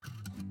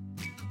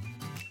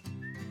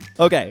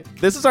Okay,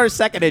 this is our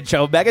second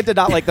intro. Megan did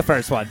not like the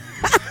first one.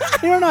 I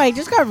don't know. I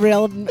just got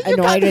real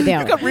annoyed with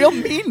him. You got real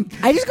mean.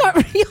 I just got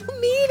real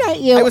mean at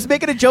you. I was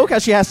making a joke how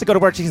she has to go to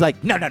work. She's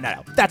like, no.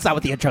 That's not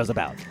what the intro's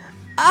about.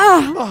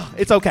 Oh,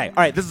 it's okay. All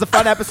right, this is a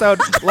fun episode.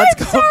 Let's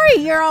go. Sorry,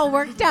 you're all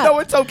worked up. No,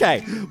 it's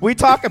okay. We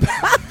talk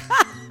about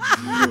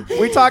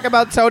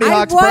Tony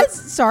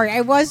Hawk's.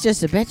 I was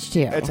just a bitch to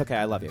you. It's okay.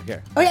 I love you.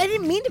 Here. Oh, I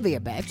didn't mean to be a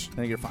bitch.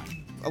 No, you're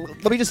fine.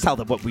 Let me just tell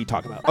them what we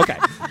talk about. Okay.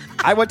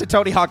 I went to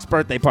Tony Hawk's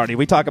birthday party.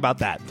 We talk about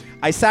that.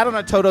 I sat on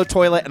a Toto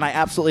toilet, and I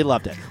absolutely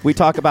loved it. We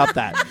talk about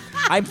that.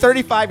 I'm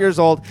 35 years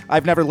old.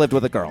 I've never lived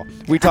with a girl.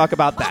 We talk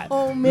about that.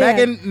 Oh,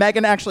 man.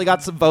 Megan actually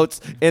got some votes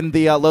in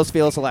the Los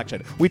Feliz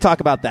election. We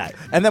talk about that.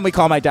 And then we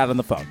call my dad on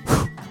the phone.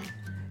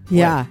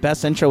 Yeah. Boy,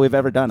 best intro we've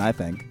ever done, I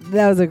think.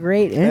 That was a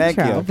great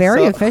intro. Thank you.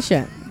 Very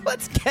efficient.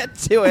 Let's get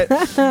to it.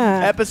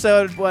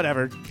 Episode,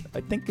 whatever.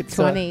 I think it's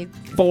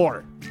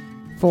 24.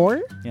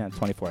 4? Yeah,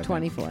 24.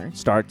 24.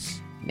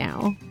 Starts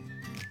now.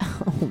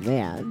 Oh,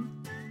 man.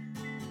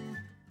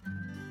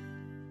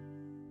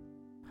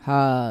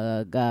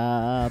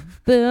 Hugaboo.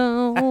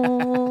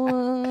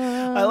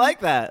 I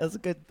like that.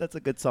 That's a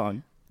good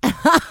song.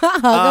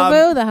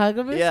 Hugaboo, the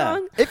Hugaboo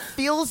song? It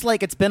feels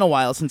like it's been a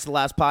while since the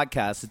last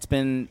podcast. It's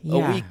been a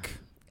week.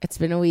 It's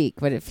been a week,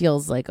 but it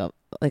feels like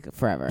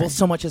forever. Well,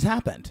 so much has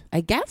happened.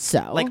 I guess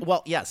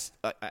so. Yes.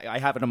 I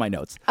have it in my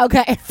notes.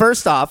 Okay.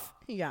 First off,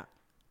 Yeah.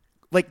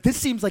 this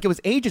seems like it was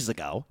ages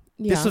ago.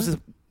 Yeah. This was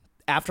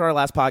after our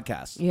last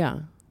podcast. Yeah.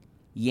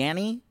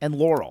 Yanni and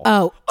Laurel.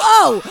 Oh.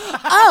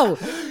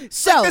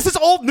 So this is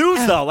old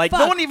news, though. No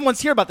fuck. one even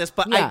wants to hear about this,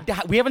 but Yeah.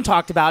 we haven't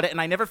talked about it, and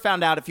I never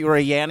found out if you were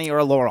a Yanni or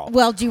a Laurel.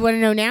 Well, do you want to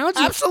know now?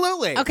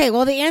 Absolutely. Okay,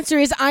 well, the answer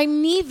is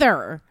I'm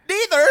neither.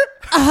 Neither.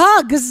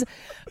 Hugs.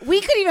 We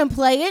could even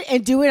play it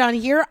and do it on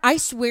here. I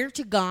swear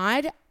to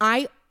God,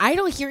 I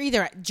don't hear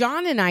either.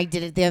 John and I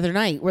did it the other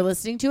night. We're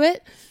listening to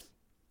it.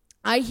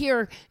 I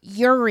hear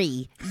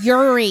Yuri.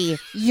 Really?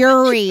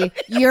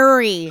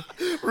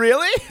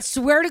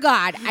 Swear to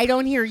God, I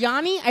don't hear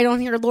Yanni. I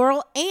don't hear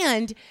Laurel.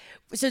 And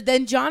so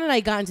then John and I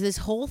got into this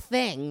whole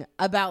thing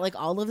about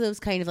all of those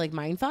kind of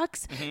mind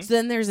fucks. Mm-hmm. So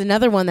then there's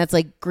another one that's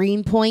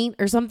Greenpoint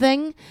or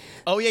something.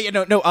 Oh yeah,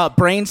 no.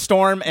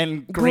 Brainstorm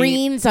and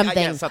Green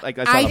something. Yeah,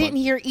 I didn't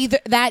hear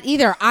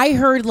either. I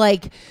heard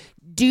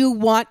do you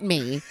want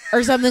me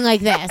or something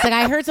like this.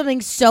 I heard something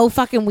so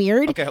fucking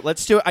weird. Okay,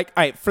 let's do it. All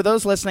right, for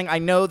those listening, I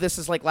know this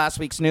is last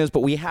week's news,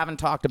 but we haven't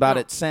talked about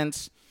it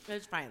since.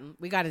 It's fine.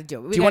 We got to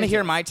do it. Do you want to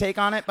hear my take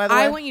on it, by the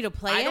way? I want you to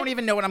play it. I don't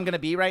even know what I'm going to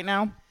be right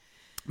now.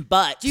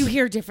 But do you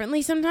hear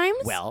differently sometimes?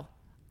 Well,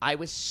 I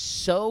was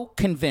so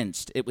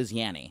convinced it was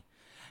Yanni.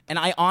 And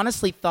I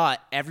honestly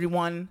thought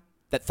everyone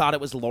that thought it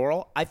was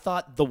Laurel, I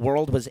thought the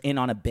world was in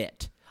on a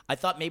bit. I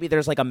thought maybe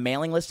there's a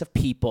mailing list of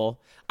people.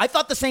 I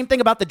thought the same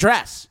thing about the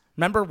dress.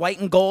 Remember white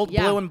and gold,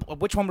 blue and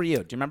which one were you?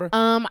 Do you remember?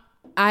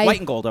 White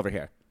and gold over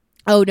here.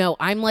 Oh no,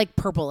 I'm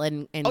purple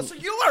and Oh, so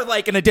you are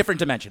in a different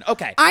dimension.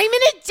 Okay. I'm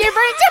in a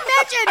different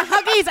dimension.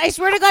 Huggies, I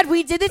swear to God,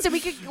 we did this and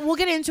we'll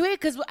get into it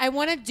because I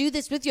want to do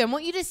this with you. I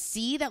want you to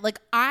see that All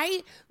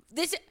right,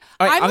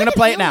 I'm going to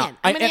play it now.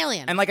 I'm an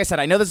alien. And like I said,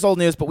 I know this is old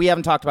news, but we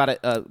haven't talked about it.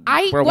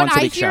 We're a once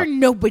a week show.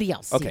 Nobody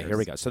else Okay, hears. here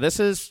we go. So this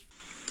is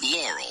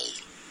Laurel.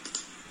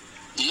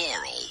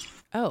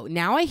 Oh,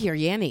 now I hear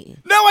Yanni.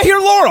 No, I hear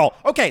Laurel.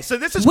 Okay, so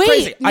this is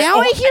crazy.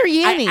 Now I hear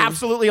Yanni. I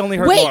absolutely only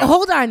heard Wait, Laurel.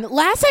 hold on.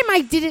 Last time I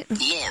did it.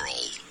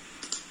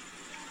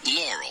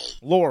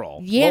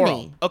 Laurel.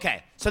 Yanni. Laurel.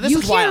 Okay, so this You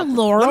is hear wild.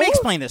 Laurel? Let me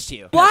explain this to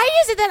you. Why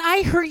is it that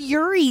I heard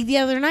Yuri the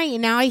other night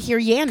and now I hear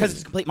Yanni? Because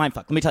it's a complete mindfuck.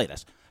 Let me tell you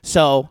this.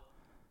 So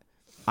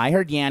I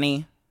heard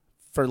Yanni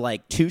for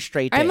 2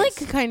 straight days. I'm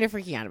kind of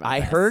freaking out about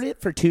I this. heard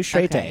it for 2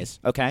 straight days.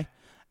 Okay,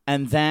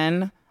 and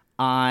then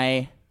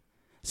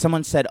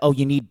someone said, "Oh,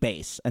 you need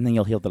bass, and then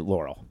you'll hear the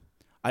Laurel."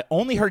 I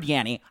only heard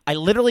Yanni. I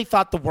literally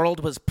thought the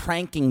world was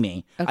pranking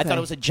me. I Okay. thought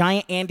it was a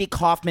giant Andy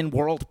Kaufman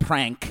world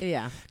prank.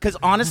 Yeah. Because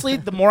honestly,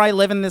 the more I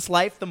live in this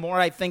life, the more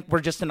I think we're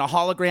just in a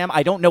hologram.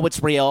 I don't know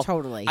what's real.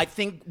 Totally. I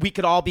think we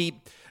could all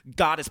be,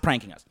 God is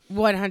pranking us.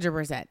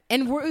 100%.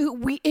 And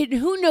and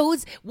who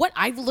knows what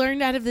I've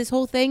learned out of this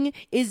whole thing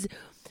is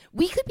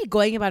we could be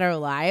going about our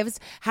lives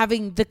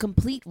having the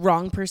complete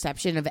wrong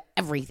perception of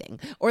everything,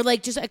 or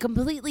just a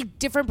completely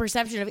different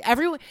perception of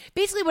everyone.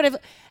 Basically,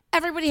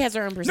 everybody has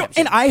their own perception.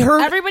 and I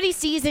heard everybody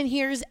sees and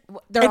hears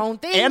their own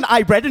thing. And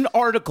I read an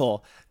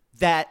article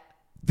that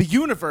the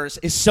universe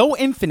is so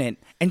infinite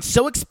and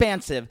so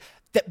expansive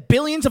that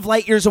billions of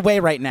light years away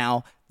right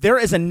now, there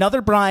is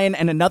another Brian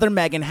and another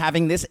Megan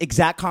having this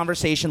exact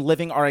conversation,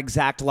 living our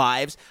exact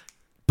lives.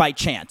 By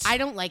chance. I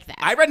don't like that.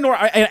 I read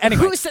anyway.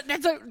 Who said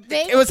that's a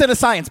thing? It was in a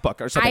science book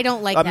or something. I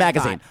don't like a that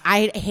magazine. Thought.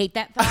 I hate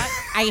that thought.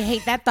 I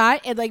hate that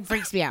thought. It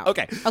freaks me out.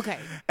 Okay. Okay.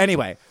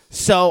 Anyway,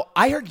 so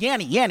I heard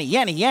Yanni,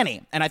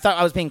 and I thought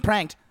I was being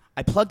pranked.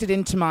 I plugged it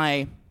into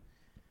my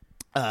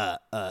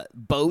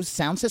Bose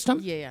sound system.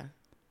 Yeah.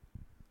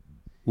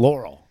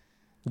 Laurel.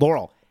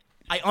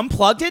 I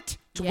unplugged it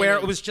to where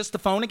Yanni. it was just the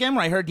phone again,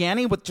 where I heard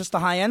Yanni with just the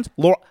high end.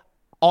 Laurel.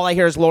 all I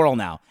hear is Laurel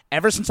now.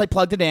 Ever since I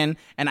plugged it in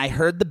and I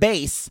heard the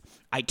bass,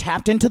 I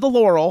tapped into the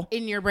Laurel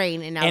in your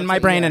brain, and now in my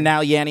brain, and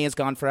now Yanny is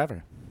gone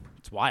forever.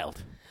 It's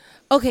wild.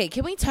 Okay,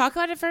 can we talk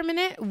about it for a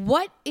minute?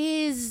 What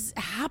is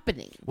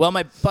happening? Well,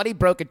 my buddy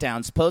broke it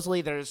down.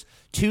 Supposedly, there's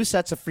 2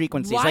 sets of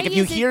frequencies. Why like if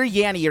you is it- hear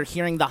Yanny, you're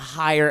hearing the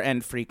higher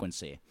end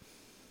frequency.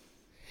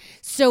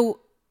 So,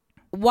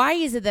 why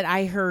is it that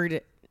I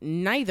heard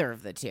neither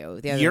of the two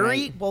the other Yuri?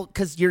 night? Well,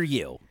 because you're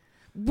you.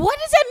 What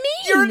does that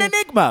mean? You're an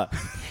enigma.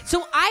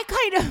 So I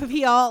kind of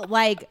feel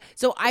like,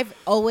 I've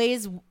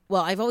always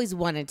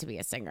wanted to be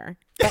a singer.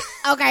 But,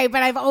 okay,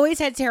 but I've always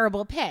had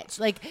terrible pitch.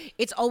 Like,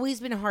 it's always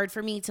been hard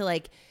for me to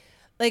like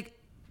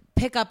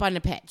pick up on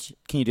a pitch.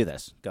 Can you do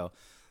this? Go.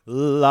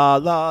 La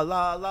la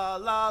la la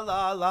la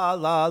la la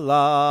la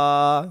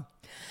la.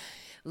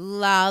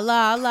 La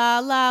la la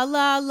la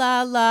la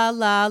la la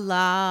la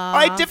la. All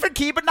right, different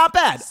key, but not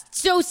bad.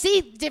 So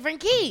see,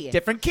 different key.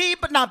 Different key,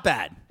 but not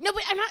bad. No,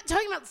 but I'm not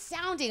talking about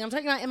sounding. I'm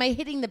talking about, am I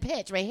hitting the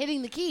pitch? Am I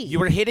hitting the key? You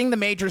were hitting the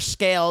major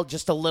scale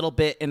just a little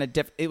bit in a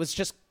diff. It was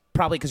just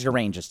probably because your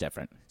range is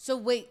different. So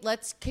wait,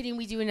 can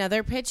we do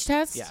another pitch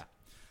test? Yeah.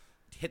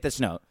 Hit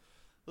this note.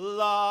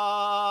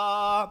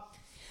 La.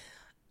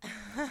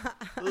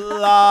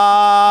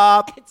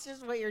 La. It's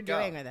just what you're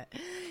doing with it.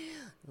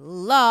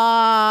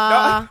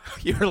 La. No,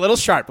 you're a little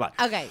sharp. Like.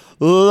 Okay.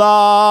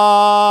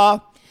 La.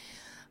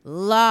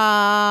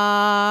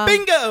 La.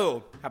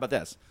 Bingo. How about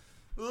this?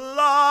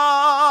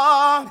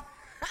 La.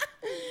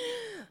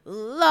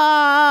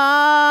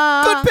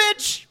 La. Good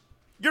pitch.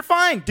 You're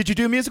fine. Did you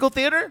do musical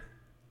theater?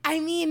 I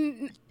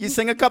mean, You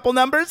sing a couple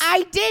numbers?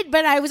 I did,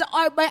 but I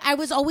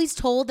was always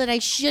told that I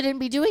shouldn't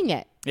be doing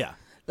it. Yeah.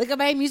 Like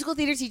my musical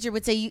theater teacher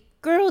would say,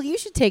 "Girl, you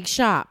should take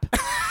shop.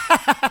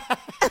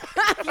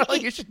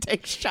 You should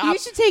take shop. You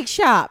should take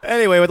shop."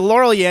 Anyway, with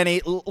Laurel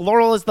Yanny,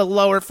 Laurel is the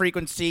lower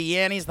frequency,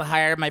 Yanny's the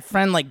higher. My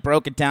friend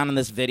broke it down in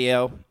this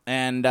video,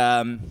 and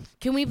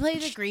Can we play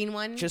the green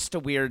one? just a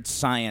weird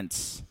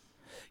science.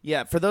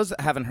 Yeah, for those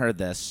that haven't heard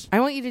this, I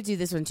want you to do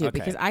this one too Okay.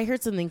 because I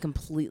heard something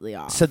completely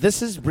off. so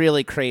this is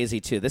really crazy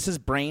too. This is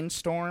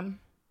Brainstorm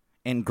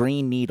and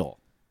Green Needle.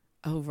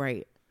 Oh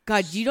right,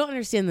 God, you don't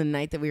understand the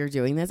night that we were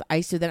doing this.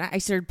 I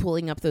started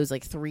pulling up those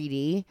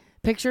 3D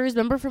pictures.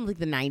 Remember from the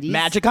 90s?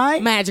 Magic Eye?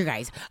 Magic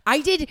Eyes. I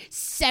did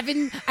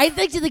 17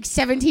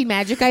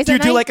 Magic Eyes. Do you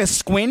that do night. a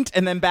squint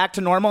and then back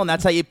to normal, and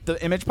that's how the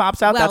image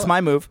pops out? Well, That's my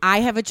move.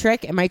 I have a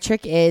trick, and my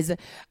trick is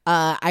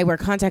I wear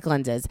contact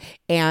lenses,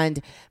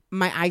 and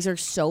my eyes are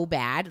so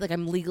bad.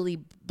 I'm legally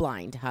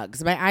blind,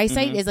 Hugs. My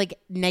eyesight is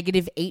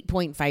negative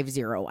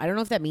 8.50. I don't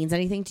know if that means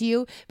anything to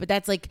you, but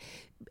that's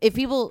if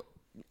people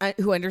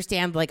who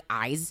understand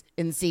eyes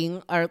and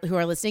seeing who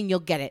are listening, you'll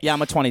get it. Yeah,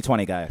 I'm a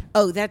 20/20 guy.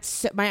 Oh,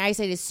 my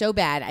eyesight is so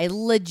bad. I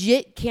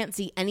legit can't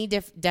see any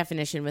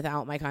definition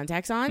without my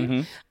contacts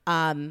on.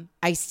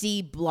 I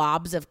see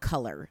blobs of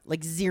color,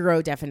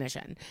 zero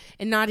definition,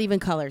 and not even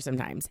color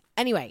sometimes.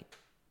 Anyway,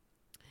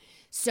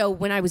 so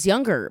when I was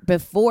younger,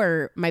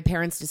 before my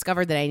parents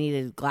discovered that I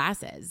needed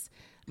glasses,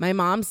 my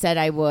mom said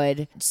I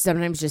would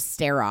sometimes just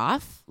stare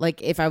off,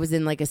 if I was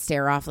in a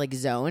stare off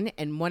zone,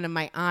 and one of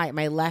my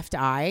left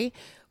eye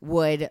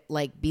would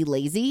be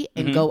lazy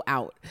and go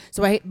out.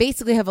 So I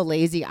basically have a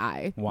lazy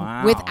eye.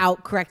 Wow.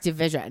 Without corrective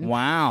vision.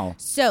 Wow.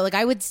 So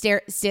I would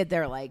sit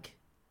there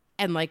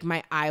and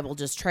my eye will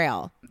just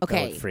trail.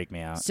 Okay. That would freak me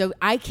out. So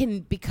I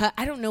can, because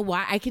I don't know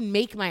why, I can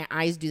make my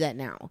eyes do that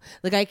now.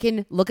 I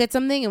can look at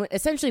something, and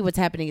essentially what's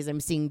happening is I'm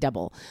seeing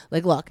double.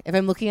 Look, if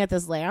I'm looking at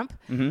this lamp,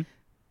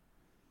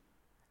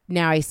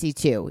 now I see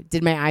two.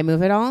 Did my eye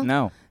move at all?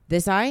 No.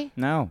 This eye?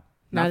 No.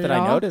 Not Not that at I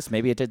all? noticed.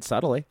 Maybe it did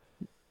subtly.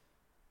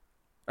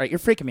 All right, you're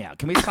freaking me out.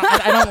 Can we?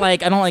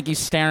 I don't like you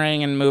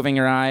staring and moving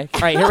your eye. All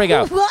right, here we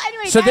go. Well,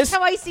 anyway, So that's this-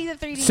 how I see the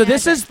 3D. So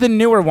this is the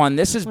newer one.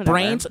 This is Whatever.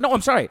 Brains. No,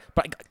 I'm sorry,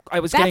 but I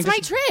was That's getting my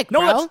this- trick,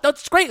 No, bro.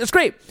 that's great. That's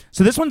great.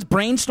 So this one's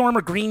Brainstorm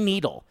or Green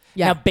Needle.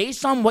 Yeah. Now,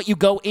 based on what you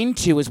go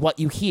into is what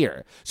you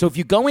hear. So if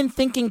you go in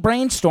thinking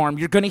Brainstorm,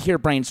 you're going to hear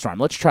Brainstorm.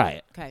 Let's try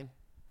it. Okay.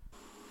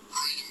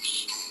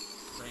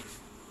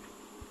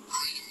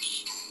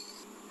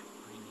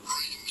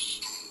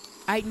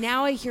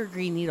 Now I hear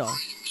Green Needle.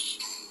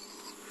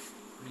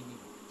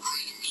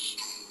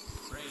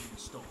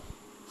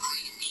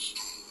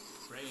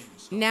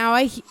 Now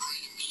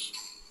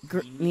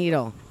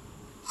Needle.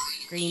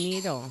 Green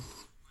Needle.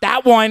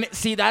 That one,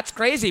 see, that's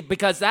crazy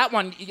because that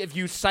one, if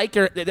you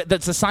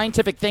that's a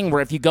scientific thing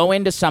where if you go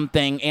into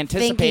something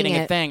anticipating Thinking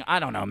a it. thing, I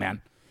don't know,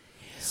 man.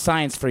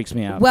 Science freaks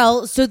me out.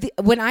 Well, so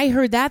when I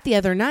heard that the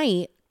other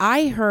night,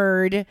 I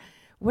heard,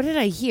 what did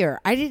I hear?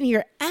 I didn't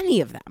hear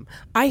any of them.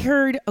 I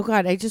heard, oh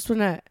God, I just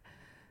want to.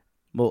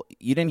 Well,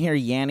 you didn't hear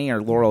Yanny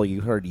or Laurel.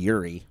 You heard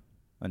Yuri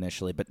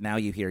initially, but now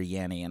you hear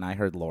Yanny, and I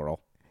heard Laurel.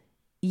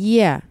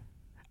 Yeah.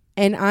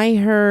 And I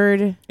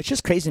heard. It's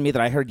just crazy to me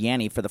that I heard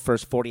Yanny for the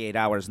first 48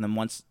 hours, and then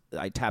once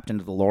I tapped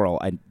into the Laurel,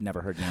 I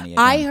never heard Yanny again.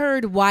 I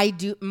heard why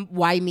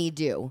me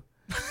do.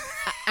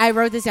 I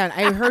wrote this down.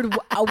 I heard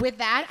with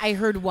that. I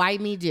heard why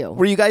me do.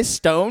 Were you guys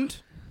stoned?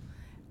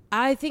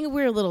 I think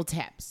we're little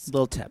tips.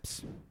 Little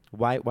tips.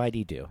 Why do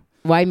you do?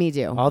 Why me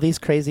do? All these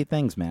crazy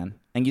things, man.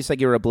 And you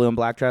said you were a blue and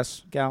black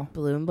dress gal?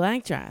 Blue and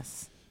black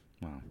dress.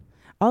 Wow.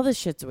 All this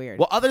shit's weird.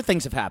 Well, other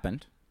things have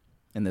happened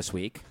in this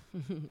week.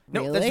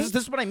 No, Really? this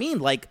is what I mean.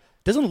 Like,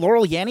 doesn't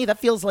Laurel Yanny, that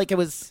feels like it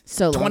was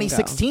So long ago.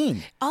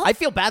 2016. I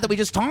feel bad that we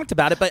just talked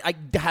about it, but I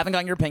haven't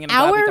gotten your opinion.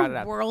 I'm glad we got it Our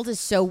out. world is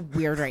so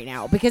weird right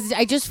now because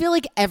I just feel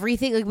like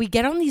everything, like we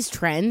get on these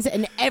trends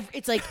and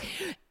it's like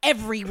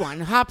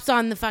everyone hops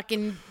on the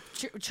fucking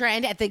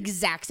trend at the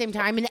exact same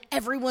time and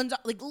everyone's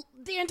like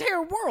the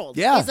entire world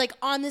is like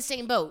on the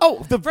same boat.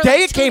 Oh, the for,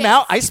 day like, it 2 came days.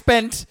 out, I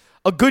spent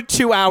a good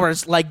 2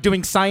 hours like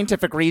doing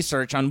scientific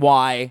research on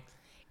why.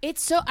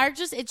 It's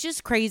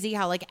just crazy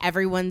how like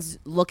everyone's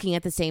looking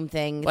at the same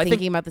thing, Well, I thinking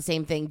think about the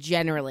same thing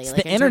generally. It's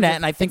Like the in terms internet, of-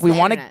 and I think it's we the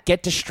want to internet.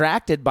 get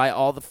distracted by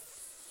all the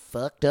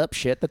fucked up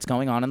shit that's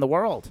going on in the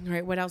world. All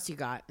right, what else you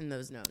got in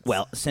those notes?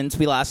 Well, since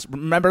we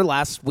remember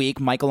last week,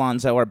 Mike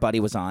Alonso, our buddy,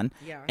 was on,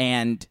 Yeah.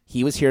 and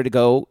he was here to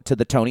go to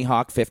the Tony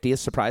Hawk 50th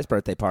surprise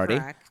birthday party.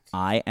 Correct.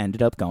 I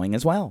ended up going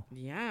as well.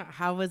 Yeah,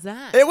 how was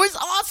that? It was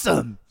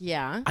awesome.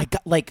 Yeah. I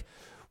got like,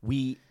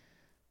 we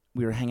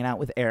were hanging out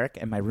with Eric,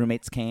 and my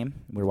roommates came.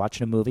 We were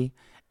watching a movie,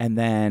 and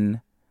then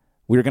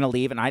we were gonna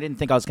leave, and I didn't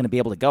think I was gonna be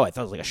able to go. I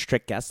thought it was like a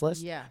strict guest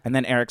list. Yeah. And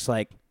then Eric's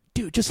like,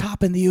 "Dude, just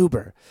hop in the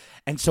Uber."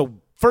 And so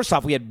first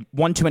off, we had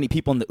one too many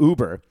people in the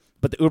Uber,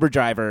 but the Uber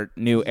driver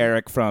knew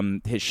Eric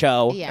from his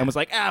show Yeah. and was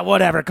like,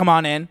 whatever, come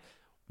on in.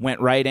 Went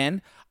right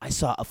in. I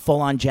saw a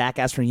full-on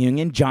Jackass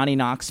reunion. Johnny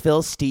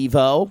Knoxville,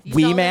 Steve-O, You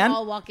Wee saw them Man.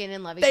 all walk in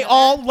and love each They other?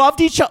 all loved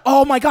each other.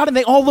 Oh my God, and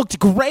they all looked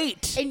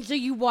great. And so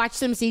you watched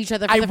them see each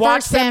other for I the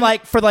watched first them time.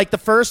 like for like the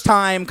first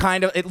time,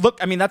 kind of. That's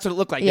what it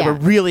looked like. Yeah. They were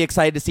really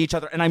excited to see each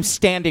other, and I'm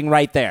standing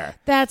right there.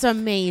 That's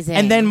amazing.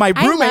 And then my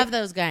I roommate- love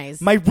those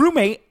guys. My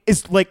roommate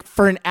is like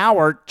for an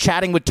hour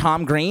chatting with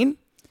Tom Green.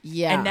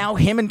 yeah. And now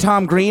him and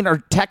Tom Green are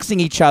texting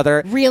each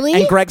other. Really?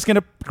 And Greg's going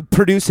to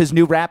produce his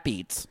new rap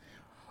beats.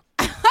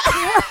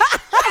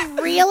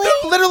 really?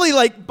 They're literally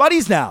like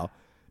buddies now.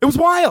 It was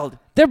wild.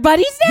 They're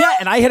buddies now? Yeah,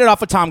 and I hit it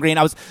off with Tom Green.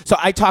 I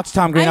talked to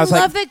Tom Green. I was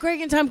love like, that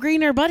Greg and Tom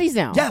Green are buddies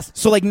now. yes.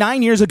 So like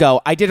 9 years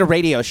ago, I did a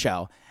radio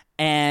show,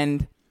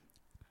 and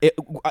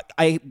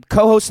I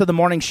co-hosted the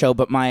morning show,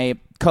 but my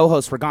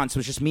co-hosts were gone, so it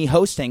was just me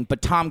hosting.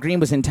 But Tom Green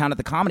was in town at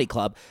the comedy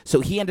club,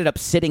 so he ended up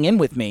sitting in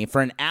with me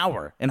for an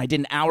hour, and I did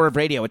an hour of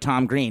radio with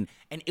Tom Green,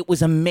 and it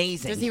was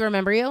amazing. Does he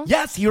remember you?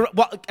 Yes,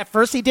 well, at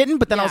first he didn't,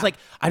 but then I was Yeah. like,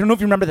 I don't know if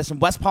you remember this. In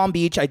West Palm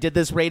Beach, I did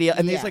this radio,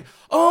 and Yeah. he's like,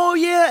 oh,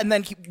 yeah. And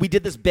then we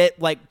did this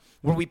bit, like,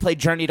 where we played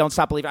Journey, Don't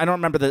Stop Believing. I don't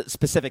remember the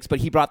specifics, but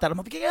he brought that up.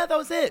 I'm like, yeah, that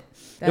was it.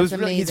 That's it was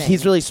really, amazing.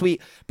 he's really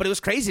sweet. But it was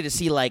crazy to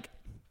see, like,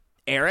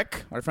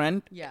 Eric, our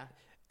friend, Yeah.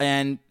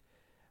 and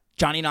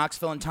Johnny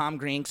Knoxville and Tom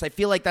Green, because I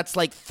feel like that's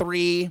like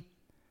three.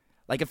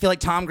 Like, I feel like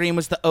Tom Green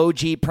was the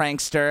OG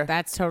prankster.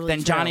 That's totally Then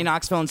true. Johnny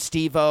Knoxville and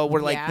Steve-O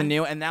were like Yeah. the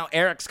new, and now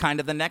Eric's kind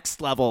of the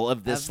next level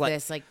of this. Of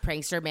this like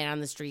prankster man on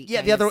the street.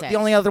 Yeah, kind of the set.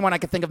 only other one I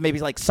could think of maybe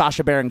is like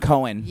Sacha Baron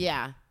Cohen.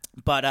 Yeah.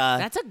 But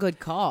That's a good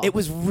call. it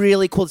was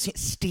really cool to see.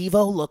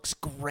 Steve-O looks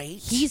great.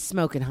 He's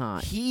smoking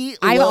hot.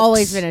 I've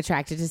always been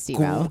attracted to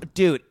Steve-O.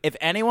 Dude, if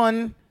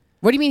anyone,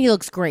 What do you mean he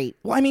looks great?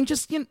 well, I mean,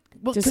 just Just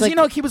because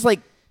like- he was like,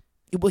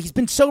 well, he's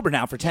been sober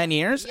now for 10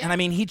 years, and I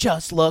mean, he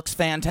just looks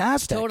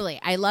fantastic. Totally.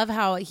 I love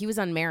how he was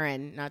on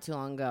Marin not too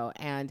long ago,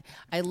 and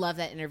I love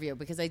that interview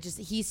because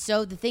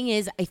the thing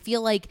is, I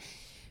feel like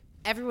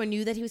everyone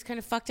knew that he was kind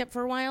of fucked up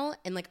for a while,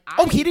 and like,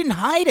 He didn't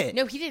hide it.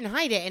 No, he didn't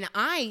hide it,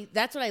 and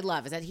that's what I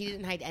love is that he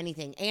didn't hide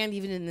anything, and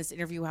even in this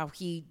interview, how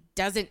he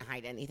doesn't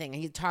hide anything,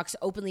 and he talks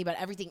openly about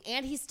everything,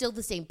 and he's still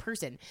the same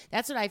person.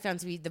 That's what I found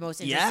to be the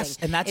most interesting. Yes,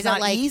 and that's is that, not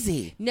like,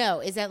 easy.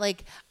 No, is that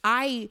like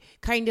I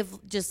kind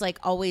of just like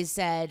always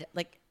said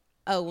like,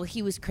 oh, well,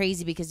 he was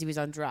crazy because he was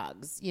on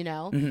drugs, you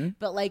know?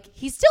 But, like,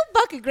 he's still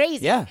fucking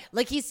crazy. Yeah.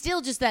 Like, he's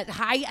still just that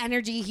high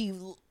energy. He,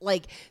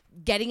 like,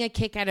 getting a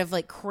kick out of,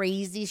 like,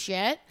 crazy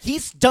shit.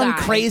 He's done Guy.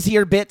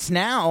 crazier bits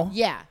now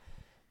Yeah.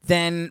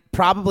 than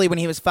probably when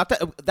he was fucked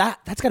up.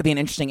 That's got to be an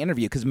interesting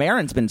interview because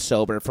Marin's been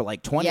sober for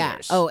like 20 Yeah.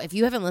 years. Oh, if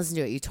you haven't listened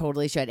to it, you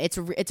totally should. It's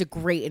a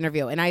great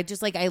interview, and I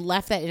just I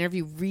left that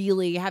interview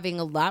really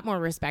having a lot more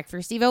respect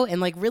for Steve-O and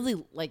like really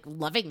like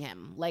loving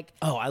him. Like,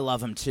 Oh, I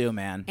love him too,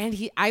 man.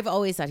 and I've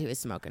always thought he was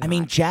smoking. I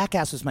mean, hot.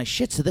 Jackass was my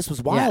shit, so this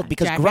was wild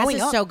because Jackass growing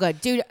is up, so good,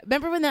 dude.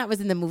 Remember when that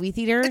was in the movie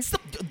theater? it's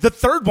the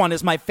third one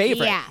is my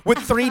favorite. Yeah. With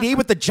 3D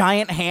with the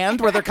giant hand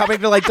where they're coming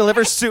to like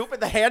deliver soup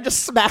and the hand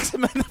just smacks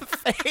him in the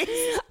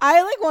face.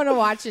 I like want to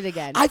watch it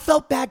again. I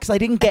felt bad because I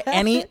didn't get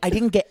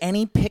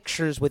any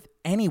pictures with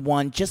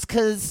anyone just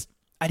because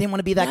I didn't want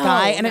to be that No,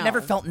 guy, and it no. never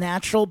felt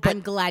natural. But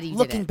I'm glad you did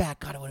looking it. back,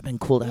 God, it would have been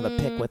cool to have a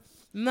pic with.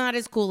 Not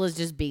as cool as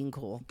just being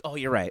cool. Oh,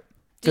 you're right.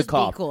 Just Good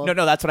call. be cool. No,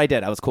 that's what I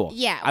did. I was cool.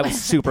 Yeah. I was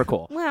super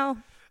cool. Well,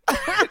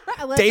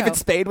 David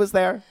Spade was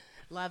there.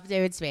 love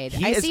David Spade.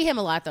 He I is- see him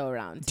a lot though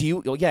around. Do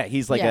you? Oh, yeah,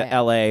 he's like Yeah, a yeah.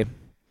 LA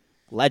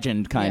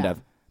legend, kind Yeah.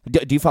 of.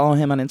 Do you follow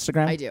him on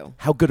Instagram? I do.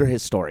 How good are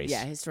his stories?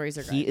 Yeah, his stories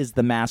are great. He is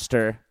the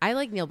master. I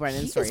like Neil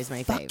Brennan's He stories. is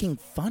My fave. fucking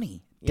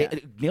funny. Yeah.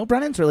 Neil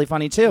Brennan's really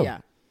funny too. Yeah.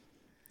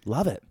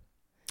 Love it.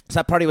 So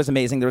that party was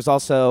amazing. There was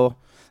also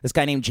This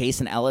guy named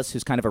Jason Ellis,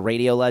 who's kind of a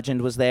radio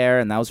legend, was there,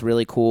 and that was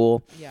really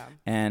cool. Yeah.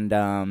 And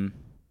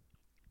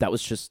that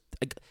was just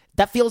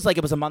that feels like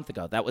it was a month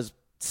ago. That was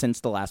since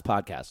the last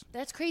podcast.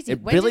 That's crazy.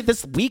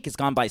 This week has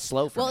gone by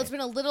slow for me. Well, it's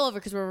been a little over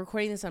because we're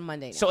recording this on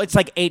Monday now. So it's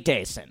like 8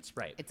 days since,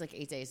 right? It's like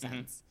 8 days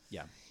since.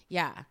 Yeah.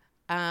 Yeah.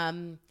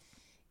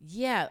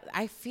 Yeah,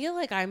 I feel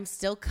like I'm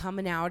still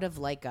coming out of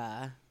like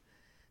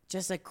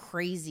just a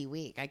crazy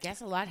week. I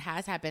guess a lot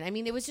has happened. I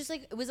mean, it was just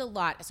like, it was a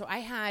lot. So I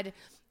had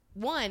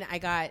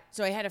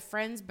a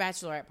friend's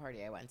bachelorette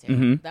party I went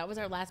to. That was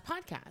our last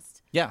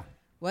podcast. Yeah.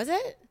 Was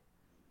it?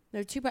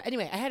 No,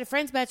 anyway, I had a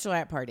friend's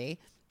bachelorette party.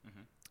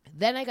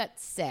 Then I got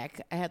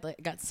sick.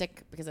 Got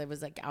sick because I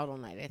was like out all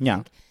night, I think.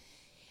 Yeah.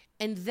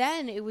 And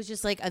then it was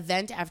just like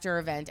event after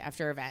event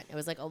after event. It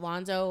was like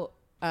Alonzo,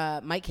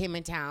 Mike came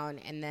in town,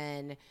 and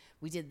then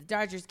we did the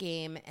Dodgers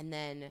game, and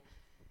then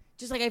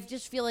just like I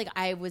just feel like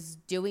I was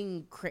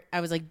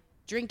like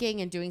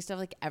drinking and doing stuff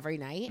like every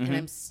night, and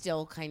I'm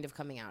still kind of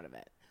coming out of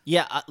it.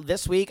 Yeah,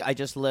 this week I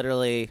just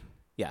literally,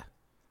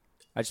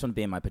 I just want to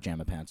be in my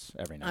pajama pants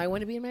every night. I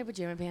want to be in my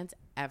pajama pants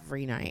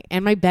every night,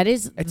 and my bed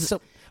is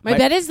my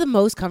bed is the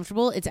most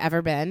comfortable it's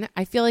ever been.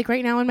 I feel like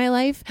right now in my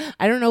life,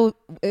 I don't know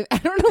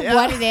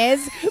what it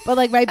is, but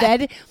like my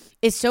bed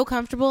is so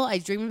comfortable. I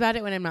dream about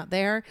it when I'm not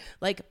there.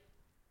 Like,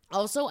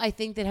 also, I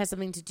think that has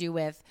something to do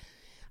with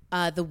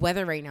the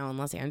weather right now in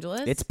Los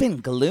Angeles. It's been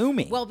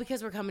gloomy. Well,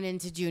 because we're coming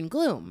into June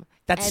gloom.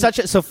 That's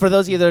so for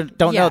those of you that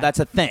don't know, that's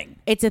a thing.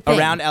 It's a thing.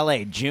 Around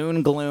LA,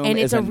 June gloom and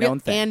is a known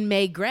thing. And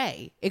May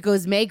gray. It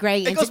goes May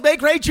gray. It goes May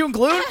gray, June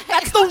gloom?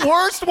 That's the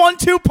worst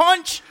 1-2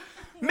 punch.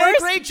 May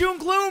gray, June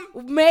gloom.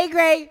 May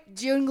gray,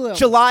 June gloom.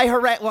 July,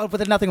 hooray. Well,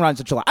 but nothing rhymes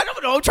with July. I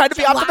don't know. I'm trying to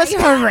be optimistic.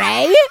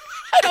 Hooray?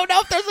 I don't know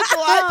if there's a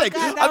July thing.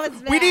 God, that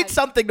was We bad. need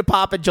something to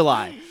pop in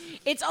July.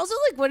 It's also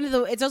like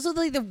it's also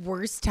like the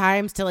worst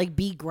times to like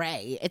be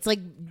gray. It's like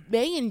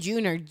May and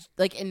June are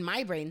like in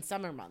my brain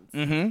summer months.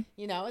 Mm-hmm.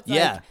 You know, it's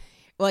like,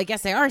 well, I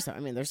guess they are. So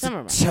I mean, they're summer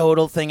months.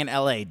 Total thing in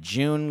LA,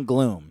 June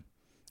gloom.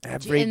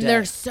 Every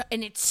day.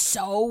 And it's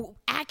so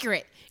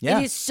accurate. Yeah.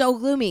 It is so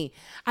gloomy.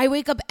 I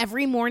wake up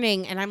every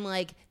morning and I'm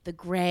like the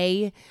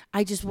gray.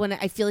 I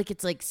feel like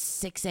it's like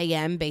 6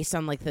 a.m. based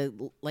on like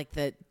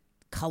the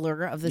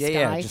color of the sky.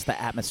 Yeah, just the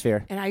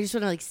atmosphere. And I just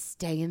want to like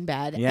stay in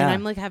bed. Yeah. And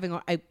I'm like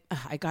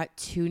I got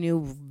 2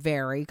 new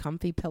very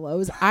comfy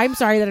pillows. I'm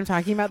sorry that I'm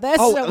talking about this.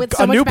 With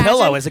so a much new passion.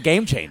 pillow is a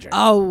game changer.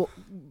 Oh,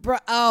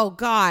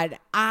 God.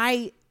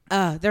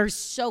 They're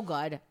so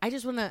good. I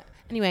just want to.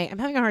 Anyway, I'm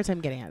having a hard time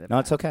getting out of it. No,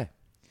 it's okay.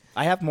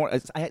 I have more.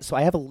 So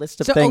I have a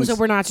list of So things. so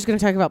we're not just going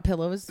to talk about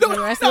pillows No, for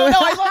the rest no, of the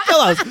I love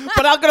pillows,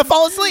 but I'm going to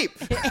fall asleep.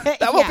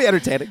 That won't be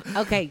entertaining.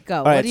 Okay, go.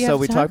 All What right, do you so have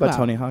we to talked talk about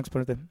Tony Hawk's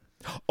birthday.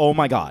 Oh,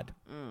 my God.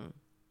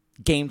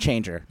 Game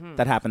changer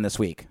that happened this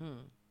week.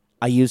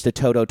 I used a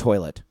Toto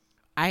toilet.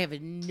 I have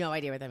no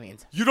idea what that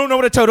means. You don't know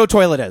what a Toto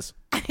toilet is?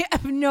 I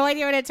have no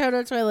idea what a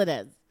Toto toilet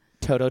is.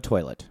 Toto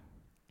toilet.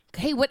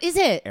 Hey, what is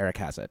it? Eric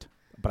has it,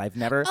 but I've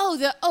never.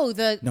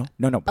 The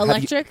No.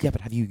 electric?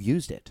 But have you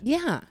used it?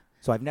 Yeah.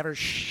 So I've never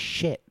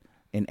shit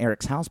in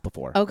Eric's house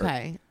before.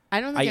 Okay.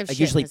 I don't think I've I shit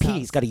usually in his pee. house.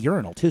 He's got a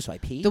urinal too, so I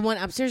pee. The one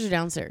upstairs or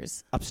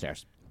downstairs?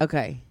 Upstairs.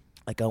 Okay.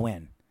 I go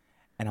in,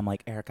 and I'm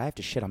like, Eric, I have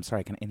to shit. I'm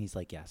sorry. And he's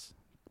like, yes,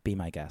 be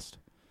my guest.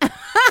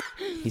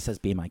 He says,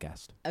 be my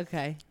guest.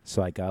 Okay.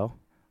 So I go,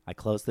 I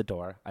close the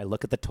door, I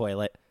look at the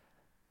toilet.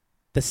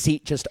 The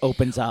seat just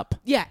opens up.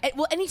 Yeah.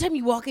 Well, anytime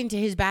you walk into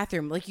his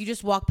bathroom, like you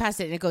just walk past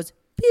it and it goes,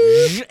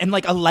 and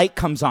like a light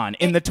comes on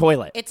in the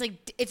toilet.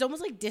 it's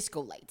almost like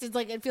disco lights. It's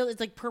like it's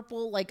like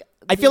purple. Like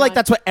I feel like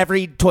that's what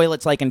every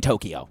toilet's like in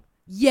Tokyo.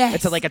 Yes.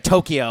 It's like a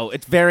Tokyo.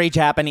 It's very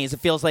Japanese. It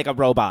feels like a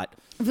robot.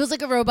 It feels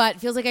like a robot.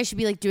 It feels like I should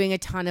be like doing a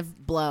ton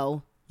of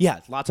blow. Yeah,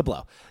 lots of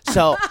blow.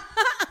 So,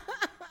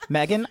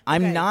 Megan,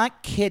 I'm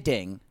not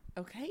kidding.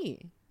 Okay.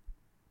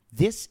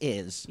 This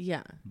is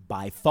Yeah.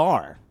 by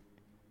far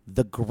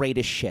the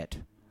greatest shit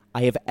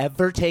I have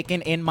ever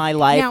taken in my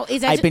life. Now,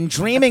 is that I've been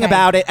dreaming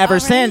about it ever All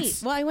right.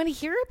 since. Well, I want to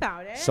hear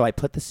about it. So I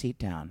put the seat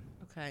down.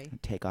 Okay.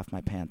 And take off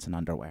my pants and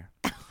underwear.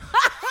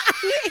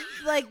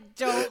 Like,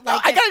 don't No,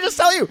 like. I gotta just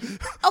tell you.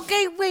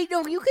 Okay, wait,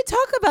 no, you could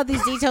talk about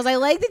these details. I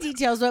like the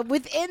details, but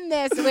within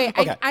this, wait,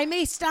 Okay. I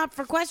may stop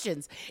for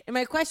questions. And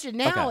my question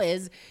now Okay.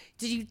 is,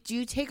 do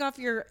you take off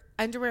your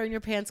underwear and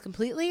your pants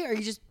completely, or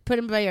you just put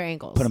them by your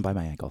ankles? Put them by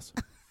my ankles.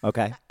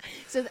 Okay.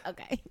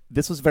 Okay.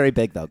 This was very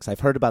big though, because I've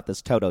heard about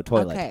this Toto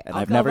toilet, Okay. and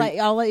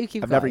I'll let you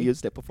keep. I've going. never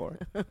used it before.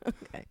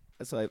 Okay.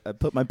 So I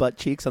put my butt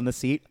cheeks on the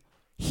seat.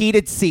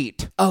 Heated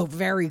seat. Oh,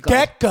 very good.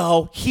 Get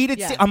go. Heated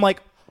Yeah. seat. I'm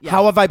like, Yeah.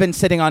 how have I been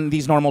sitting on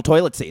these normal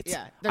toilet seats?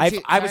 Yeah.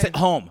 I was at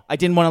home. I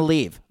didn't want to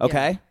leave.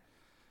 Okay. Yeah.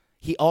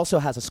 He also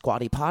has a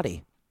squatty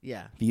potty.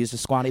 Yeah. Have you used a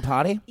squatty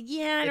potty?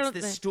 Yeah, I It's don't.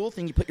 this stool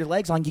thing you put your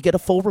legs on. You get a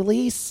full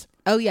release.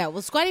 Oh yeah,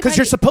 well, squatty Because potty.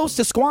 you're supposed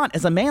to squat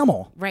as a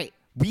mammal. Right.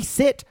 We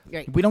sit.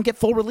 Right. We don't get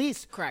full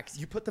release. Correct.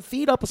 You put the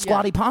feet up a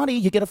squatty potty,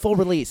 you get a full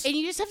release. And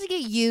you just have to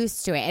get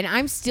used to it. And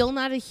I'm still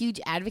not a huge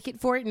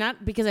advocate for it,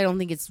 not because I don't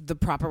think it's the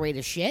proper way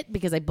to shit,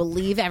 because I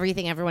believe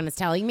everything everyone is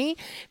telling me,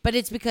 but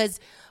it's because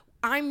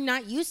I'm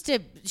not used to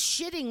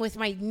shitting with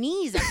my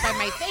knees up by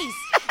my face.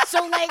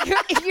 So like,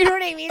 you know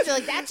what I mean? So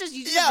like, that's just,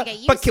 you just have to get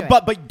used to it.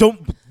 But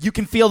don't, you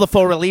can feel the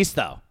full release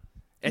though.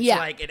 It's Yeah.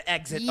 like it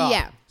exits.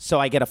 Yeah. So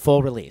I get a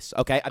full release.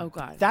 Okay. Oh,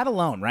 God. That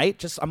alone, right?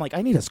 Just, I'm like,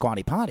 I need a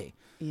squatty potty.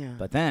 Yeah.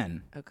 But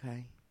then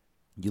Okay.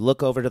 you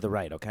look over to the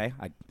right, okay?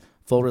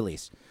 Full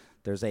release.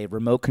 There's a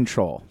remote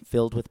control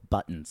filled with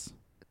buttons.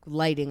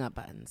 Lighting up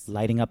buttons.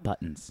 Lighting up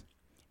buttons.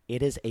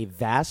 It is a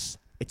vast,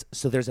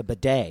 so there's a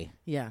bidet.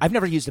 Yeah. I've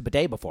never used a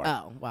bidet before.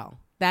 Oh, well,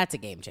 that's a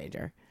game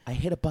changer. I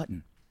hit a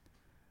button.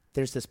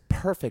 There's this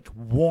perfect,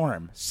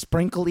 warm,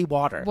 sprinkly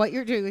water. What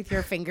you're doing with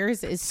your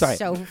fingers is Sorry.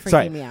 so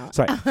freaking me out.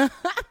 Sorry.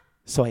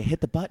 So I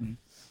hit the button,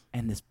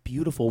 and this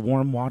beautiful,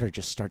 warm water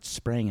just starts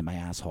spraying in my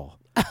asshole.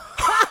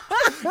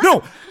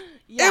 No.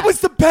 Yeah. It was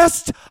the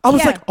best. I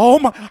was like, oh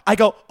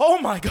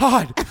my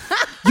God.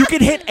 You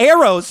can hit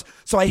arrows.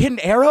 So I hit an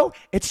arrow.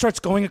 It starts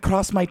going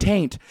across my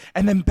taint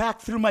and then back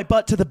through my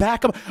butt to the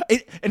back of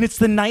it. And it's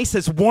the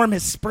nicest,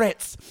 warmest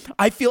spritz.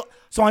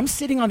 So I'm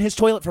sitting on his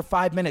toilet for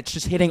 5 minutes,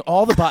 just hitting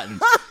all the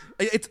buttons.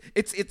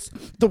 It's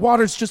the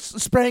water's just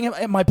spraying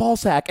at my ball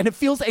sack, and it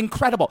feels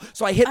incredible.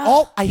 So I hit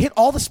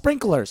all the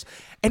sprinklers,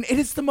 and it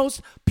is the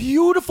most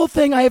beautiful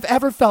thing I have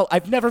ever felt.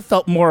 I've never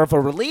felt more of a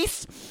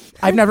release.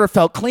 I've never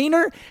felt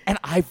cleaner, and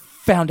I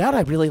found out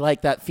I really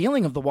like that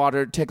feeling of the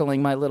water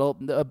tickling my little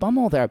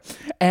bumhole there.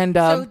 And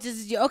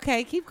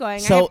okay, keep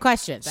going. I have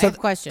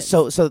questions.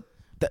 So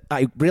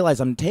I realize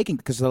I'm taking,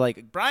 because they're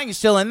like, Brian, you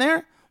still in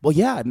there? Well,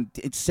 yeah,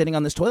 it's sitting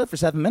on this toilet for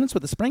 7 minutes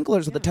with the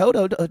sprinklers of the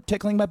Toto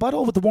tickling my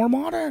butthole with the warm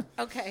water.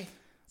 Okay.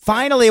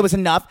 Finally, it was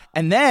enough.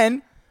 And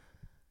then,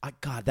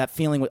 God, that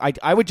feeling,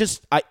 I would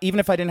just,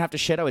 even if I didn't have to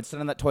shit, I would sit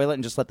on that toilet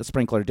and just let the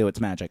sprinkler do its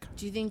magic.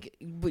 Do you think,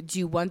 do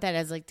you want that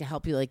as like to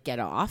help you like get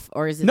off?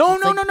 Or is it No.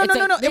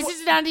 This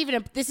is not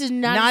even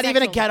Not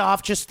even a get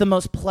off, just the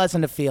most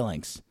pleasant of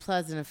feelings.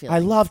 Pleasant of I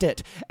feelings. loved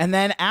it. And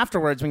then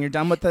afterwards, when you're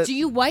done with the... Do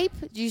you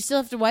wipe? Do you still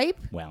have to wipe?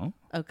 Well,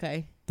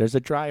 Okay. there's a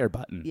dryer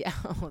button. Yeah.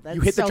 Oh, that's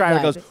You hit the so dryer,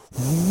 good. it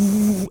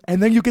goes,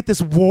 and then you get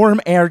this warm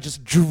air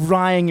just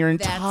drying your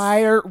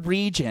entire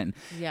region.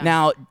 Yeah.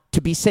 Now,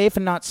 to be safe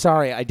and not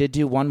sorry, I did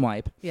do one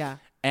wipe. Yeah.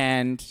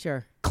 And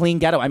Sure. clean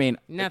ghetto. I mean,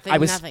 Nothing.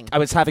 I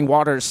was having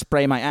water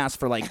spray my ass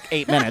for like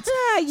 8 minutes.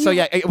 So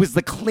yeah, it was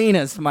the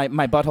cleanest my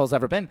butthole's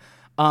ever been.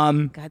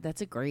 God,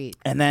 that's a great.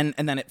 And then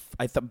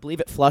I believe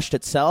it flushed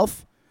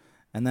itself,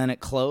 and then it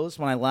closed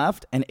when I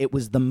left, and it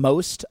was the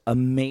most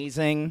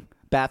amazing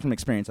bathroom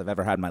experience I've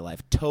ever had in my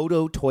life.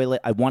 Toto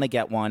toilet. I want to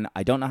get one.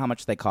 I don't know how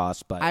much they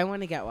cost, but I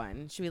want to get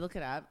one. Should we look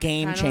it up?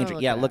 game changer.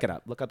 Yeah, look it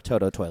up. Look up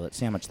Toto toilet.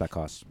 See how much that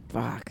costs.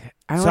 Fuck.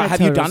 So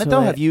have you done it though?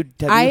 Have you?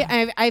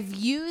 I've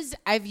used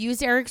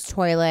Eric's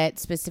toilet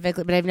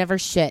specifically, but I've never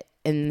shit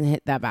in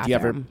that bathroom. Do you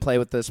ever play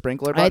with the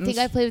sprinkler I buttons? think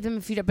I played with them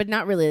a few times, but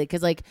not really,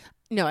 because like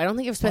no, I don't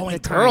think I've spent the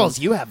and time. girls,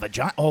 you have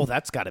vagina. Oh,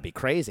 that's got to be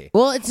crazy.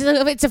 Well, it's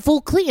a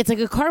full clean. It's like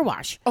a car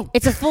wash. Oh,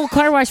 it's a full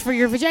car wash for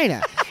your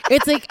vagina.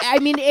 It's like, I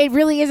mean, it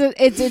really is.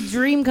 It's a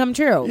dream come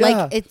true. Yeah.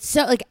 Like it's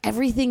so like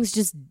everything's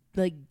just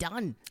like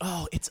done.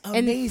 Oh, it's And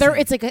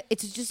amazing.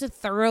 it's just a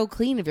thorough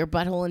clean of your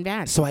butthole and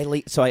vag. So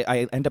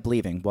I end up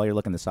leaving. While you're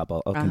looking this up,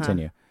 I'll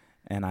continue.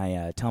 And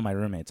I tell my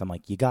roommates, I'm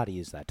like, you got to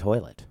use that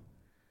toilet.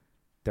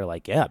 They're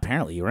like, yeah,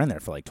 apparently you were in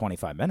there for like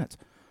 25 minutes.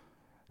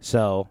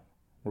 So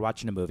we're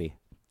watching a movie.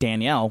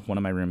 Danielle, one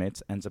of my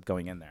roommates, ends up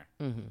going in there.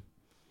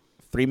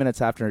 3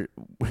 minutes after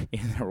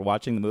we're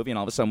watching the movie, and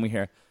all of a sudden we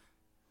hear,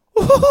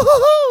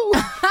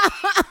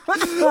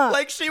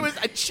 like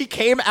she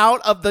came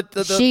out of the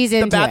She's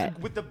into bathroom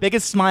it. with the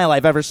biggest smile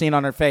I've ever seen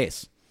on her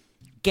face.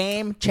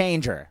 Game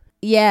changer.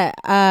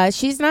 Yeah,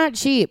 she's not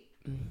cheap.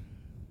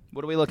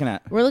 What are we looking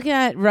at? We're looking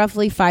at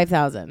roughly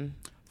 $5,000.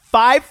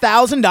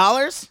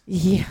 $5,000?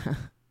 Yeah,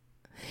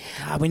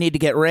 God, we need to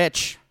get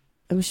rich.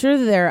 I'm sure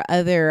there are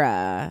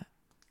other,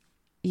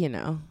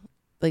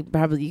 like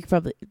probably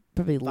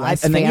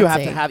less. And then you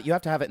fancy.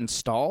 have to have it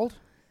installed.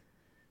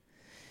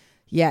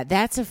 Yeah,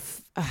 that's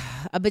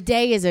a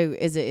bidet is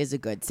a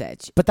good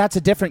sitch. But that's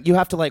a different. You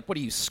have to what do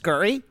you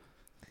scurry?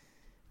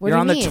 What You're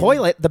do on you the mean?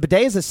 toilet. The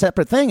bidet is a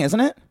separate thing, isn't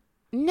it?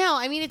 No,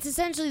 I mean it's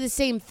essentially the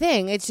same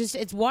thing.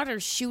 It's water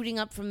shooting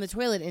up from the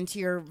toilet into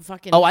your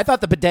fucking. Oh, I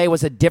thought the bidet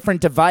was a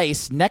different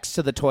device next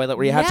to the toilet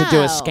where you have to do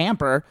No. a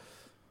scamper.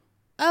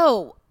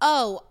 Oh,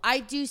 I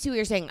do see what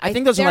you're saying. I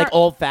think those are like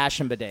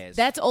old-fashioned bidets.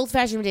 That's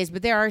old-fashioned bidets,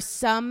 but there are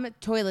some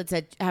toilets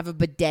that have a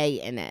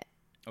bidet in it.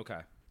 Okay.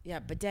 Yeah,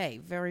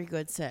 bidet, very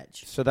good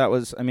sitch. So that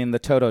was, the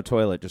Toto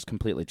toilet just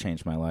completely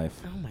changed my life.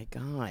 Oh my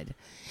god,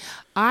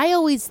 I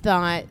always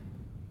thought.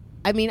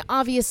 I mean,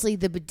 obviously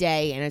the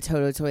bidet in a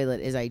Toto toilet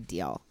is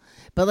ideal,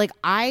 but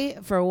I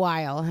for a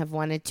while have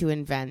wanted to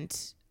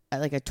invent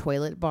a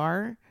toilet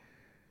bar.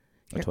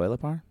 A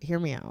toilet bar? Hear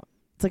me out.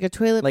 It's like a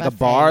toilet Like buffet. a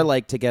bar,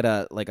 to get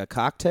a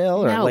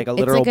cocktail, or No, like a it's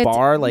literal like a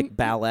bar, like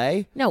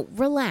ballet. No,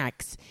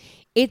 relax.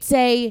 It's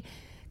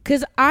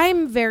because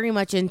I'm very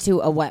much into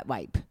a wet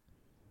wipe.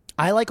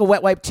 I like a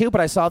wet wipe too, but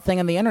I saw a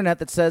thing on the internet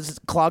that says it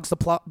clogs the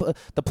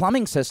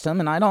plumbing system,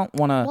 and I don't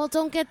want to. Well,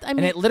 don't get. And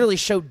it literally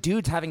showed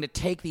dudes having to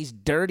take these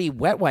dirty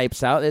wet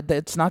wipes out.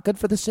 It's not good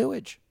for the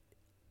sewage.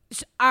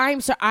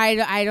 I'm sorry.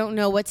 I don't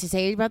know what to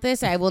say about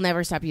this. I will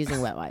never stop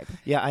using wet wipe.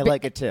 Yeah, I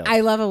like it too.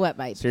 I love a wet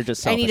wipe. So you're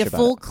just I need selfish a about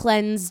full it.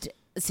 cleansed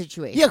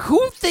situation. Yeah,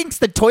 who thinks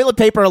the toilet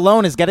paper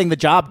alone is getting the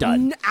job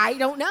done? I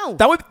don't know.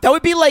 That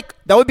would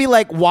be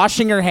like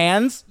washing your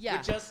hands Yeah.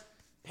 with just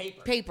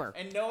Paper.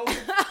 and no.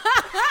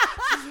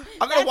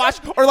 I'm gonna wash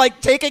or like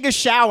taking a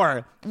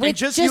shower and With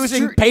just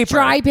using dr- paper.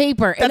 dry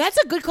paper. And that's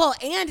a good call.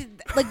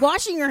 And like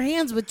washing your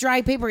hands with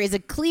dry paper is a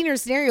cleaner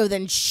scenario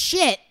than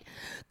shit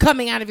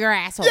coming out of your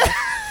asshole.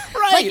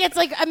 Right. Like it's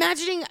like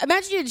imagine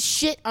you had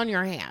shit on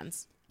your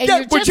hands and Yeah,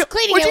 you're would just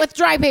cleaning it with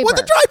dry paper. With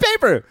the dry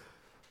paper.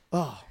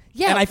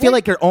 Yeah, And I feel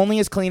like you're only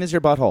as clean as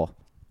your butthole.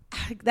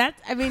 that.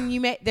 I mean,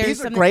 you may. There's These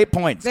are something- great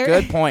points. there-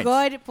 Good points.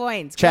 Good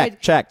points. Check, Good.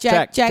 check,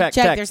 check, check,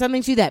 check. There's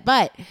something to that.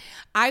 But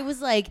I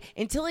was like,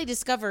 until I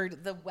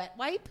discovered the wet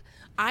wipe,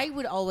 I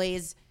would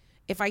always,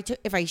 if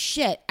I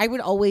shit, I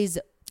would always.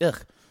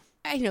 Ugh.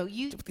 I know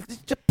you.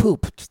 Just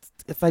poop.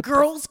 If I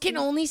Girls can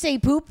only say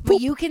poop, but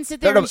you can sit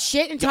there No, and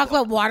shit and talk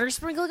about water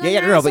sprinkling on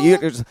Yeah, your no, but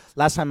asshole?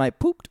 last time I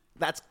pooped.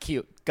 That's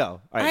cute. Go.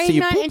 All right. so I'm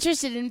you not pooped?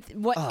 interested in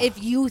what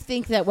if you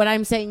think that what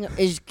I'm saying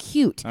is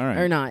cute All right.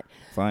 or not.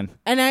 Fine.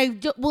 And I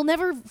will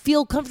never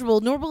feel comfortable,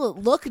 nor will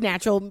it look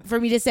natural for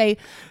me to say,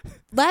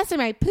 last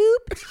time I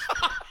pooped.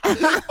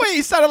 Wait,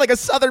 you sounded like a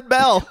Southern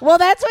belle. Well,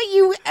 that's what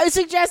you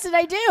suggested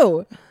I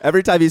do.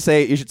 Every time you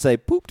say it, you should say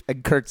pooped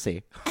and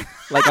curtsy.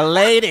 Like a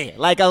lady.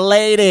 Like a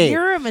lady.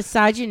 You're a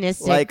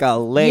misogynistic. Like a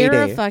lady.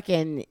 You're a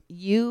fucking,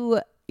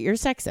 you're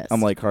sexist.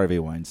 I'm like Harvey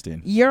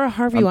Weinstein. You're a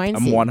Harvey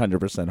Weinstein. I'm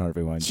 100%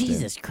 Harvey Weinstein.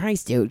 Jesus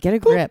Christ, dude. Get a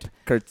grip.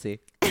 Curtsy.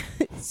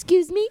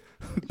 Excuse me?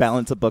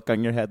 Balance a book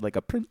on your head like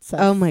a princess.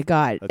 Oh my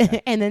God.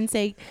 Okay. And then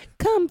say,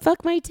 come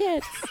fuck my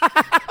tits.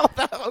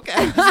 Okay.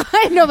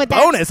 I know, but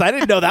that's, Bonus. I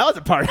didn't know that was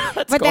a part.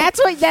 that's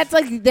like,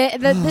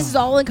 this is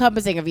all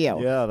encompassing of you.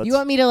 Yeah, that's- You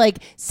want me to like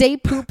say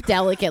poop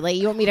delicately.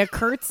 You want me to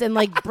curts and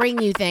like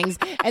bring you things.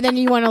 And then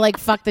you want to like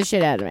fuck the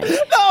shit out of me.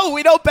 No,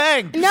 we don't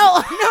bang.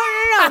 No.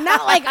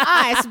 Not like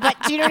us, but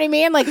do you know what I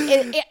mean? Like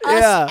us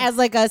Yeah. as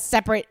like a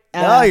separate.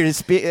 No, you're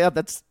just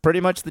that's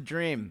pretty much the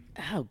dream.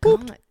 Oh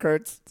God.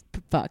 Kurtz,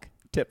 Fuck.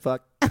 tip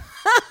fuck.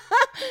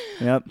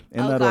 Yep, in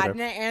Oh that God.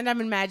 order. And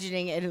I'm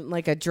imagining it in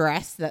like a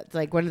dress that's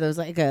like one of those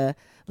like a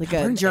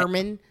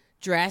German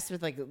dress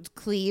with like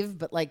cleave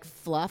but like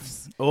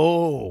fluffs.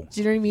 Oh, Do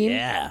you know what I mean?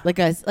 Yeah.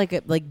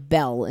 Like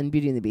Belle in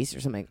Beauty and the Beast or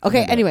something.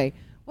 Okay. Anyway,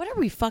 what are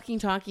we fucking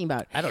talking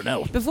about? I don't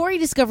know. Before he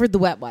discovered the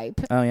wet wipe,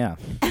 Oh yeah.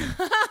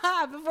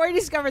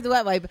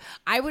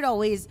 I would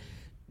always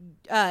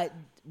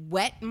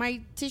wet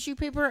my tissue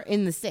paper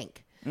in the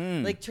sink.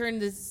 Like turn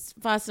this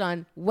faucet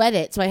on, wet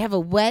it, so I have a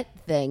wet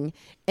thing,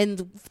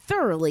 and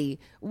thoroughly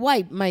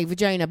wipe my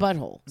vagina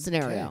butthole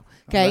scenario.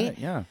 Okay. Alright,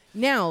 yeah.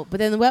 Now, but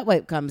then the wet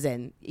wipe comes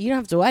in. You don't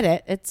have to wet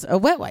it. It's a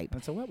wet wipe.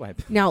 That's a wet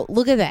wipe. Now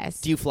look at this.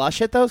 Do you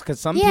flush it though? Because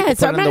some Yeah, people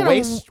so put I'm it in not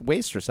the gonna-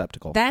 waste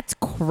receptacle. That's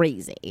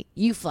crazy.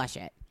 You flush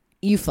it.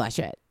 You flush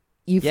it.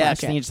 You yeah, flush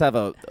can you it. just have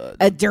a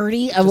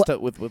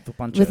Just with a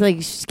bunch with of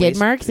like skid waste-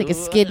 marks, like a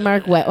skid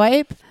mark wet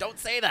wipe. Don't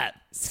say that.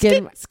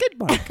 Skid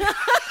mark.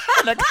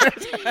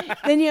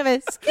 Then you have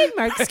a skid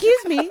mark.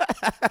 Excuse me.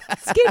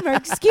 Skid mark.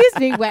 Excuse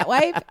me. Wet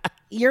wipe.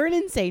 You're an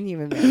insane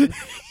human being.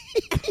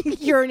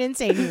 You're an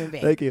insane human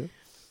being. Thank you.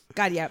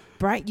 God, yeah,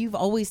 Brian. You've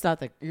always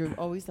thought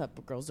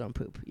girls don't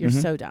poop. You're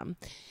so dumb.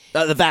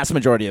 The vast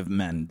majority of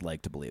men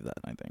like to believe that.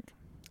 I think.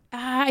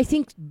 I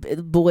think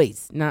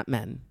boys, not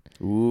men.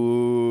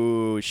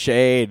 Ooh,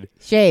 shade.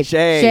 Shade.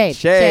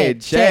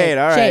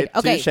 All right.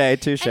 Okay.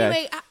 Touche.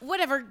 Anyway,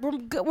 whatever.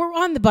 We're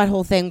on the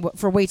butthole thing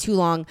for way too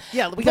long.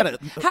 Yeah, we gotta.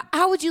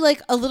 How would you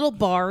like a little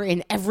bar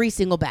in every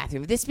single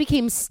bathroom? If this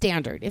became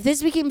standard,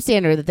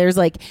 that there's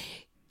like,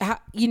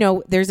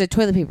 there's a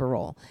toilet paper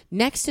roll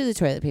next to the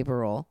toilet paper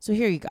roll. So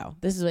here you go.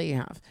 This is what you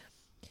have.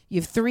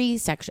 You have 3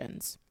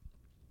 sections.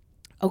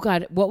 Oh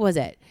God, what was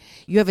it?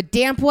 You have a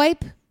damp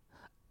wipe,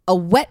 a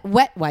wet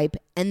wipe,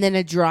 and then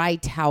a dry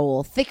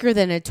towel thicker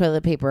than a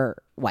toilet paper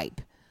wipe.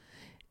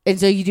 And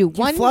so you do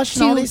one,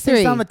 Flushing 2, all these 3.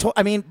 things down the toilet.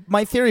 I mean,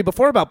 my theory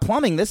before about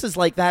plumbing. This is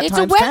like that. It's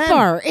times a wet 10.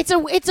 bar. It's a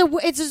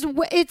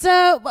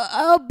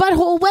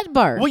butthole wet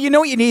bar. Well, you know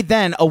what you need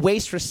then? A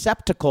waste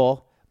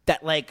receptacle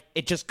that like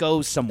it just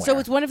goes somewhere. So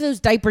it's one of those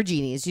diaper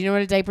genies. Do you know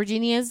what a diaper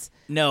genie is?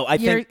 no, I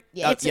think.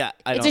 It's I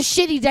a don't.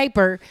 shitty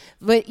diaper,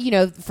 but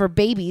for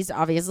babies,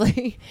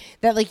 obviously,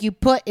 that like you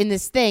put in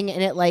this thing,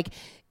 and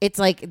it's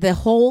like the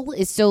hole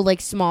is so like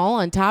small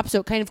on top, so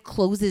it kind of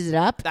closes it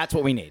up, That's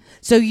what we need.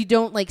 so you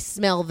don't like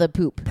smell the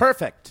poop.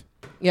 Perfect.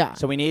 Yeah.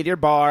 So we need your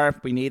bar.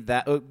 We need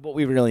that. What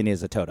we really need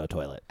is a Toto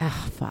toilet.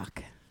 Ah,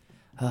 fuck.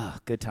 Oh,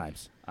 good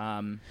times.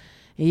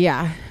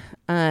 Yeah.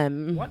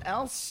 What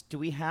else do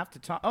we have to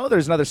talk? Oh,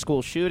 there's another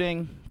school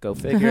shooting. Go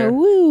figure.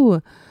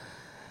 Woo.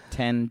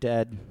 10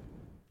 dead.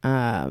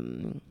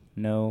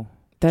 No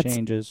That's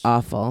changes.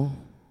 awful.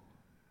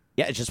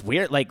 Yeah, it's just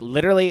weird. Like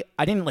literally,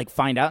 I didn't like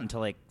find out until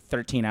like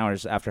 13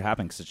 hours after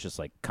happening because it's just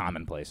like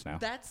commonplace now.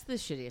 That's the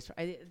shittiest.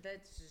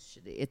 That's just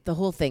shitty. The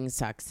whole thing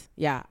sucks.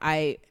 Yeah,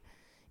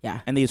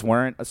 Yeah. And these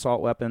weren't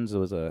assault weapons. It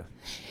was a...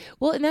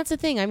 Well, and that's the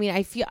thing. I mean,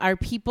 I feel, are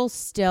people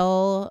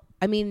still,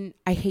 I mean,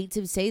 I hate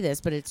to say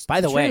this, but it's By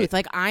the truth. way-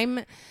 Like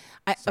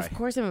of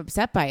course I'm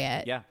upset by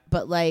it. Yeah.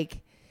 But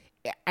like,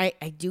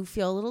 I do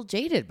feel a little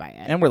jaded by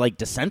it. And we're like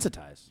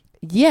desensitized.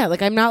 Yeah,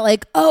 like I'm not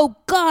like, oh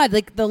God,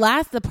 like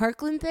the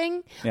Parkland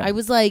thing, Yeah. I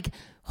was like,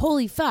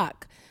 holy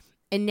fuck.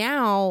 And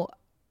now,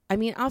 I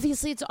mean,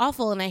 obviously it's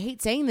awful and I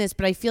hate saying this,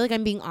 but I feel like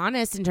I'm being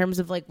honest in terms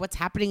of like what's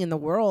happening in the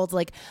world.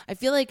 Like I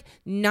feel like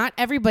not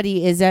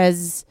everybody is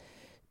as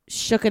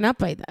shooken up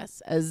by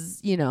this as,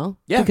 you know,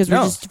 Yeah, because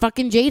no. we're just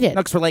fucking jaded.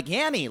 No, because we're like,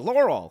 Yanny,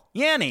 Laurel,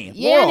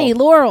 Yanny,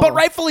 Laurel. But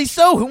rightfully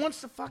so. Who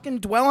wants to fucking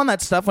dwell on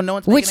that stuff when no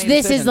one's making Which any this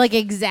decisions? is like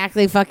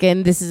exactly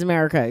fucking This Is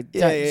America.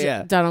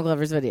 Yeah. Donald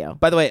Glover's video.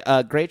 By the way,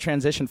 great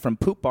transition from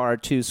poop bar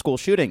to school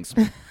shootings.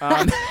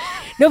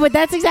 No, but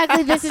that's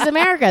exactly This Is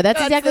America.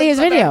 That's exactly his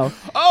video.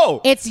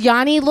 Oh, It's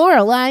Yanni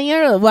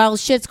Laurel while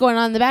shit's going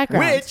on in the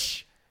background.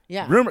 which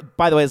Yeah. rumor?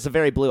 By the way, it's a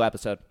very blue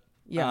episode.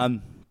 Yeah.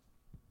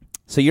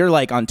 So you're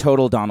like on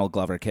total Donald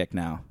Glover kick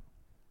now.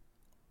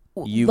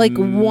 You like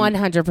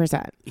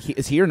 100%.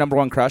 Is he your number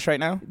one crush right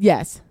now?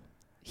 Yes.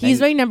 He's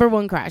And- my number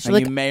one crush. And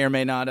Like, you may or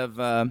may not have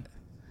oh,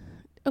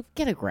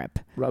 get a grip.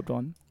 rubbed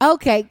one.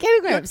 Okay, get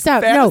a grip.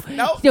 Stop. Fair No.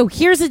 enough. No,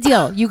 here's the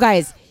deal. You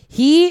guys,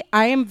 I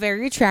am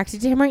very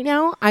attracted to him right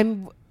now.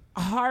 I'm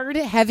hard,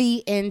 heavy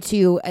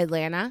into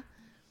Atlanta.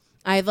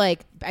 I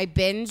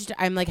binged.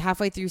 I'm like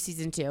halfway through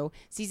season 2.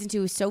 Season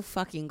 2 is so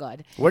fucking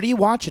good. Where do you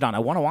watch it on? I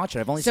want to watch it.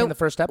 I've only seen the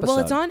first episode. Well,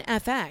 it's on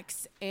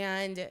FX,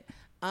 and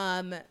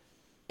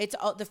it's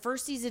all, the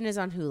first season is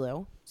on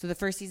Hulu. So the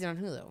first season on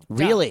Hulu.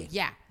 Really? Duh.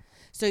 Yeah.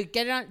 So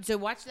get it on. So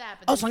watch that.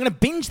 But Oh, so I'm gonna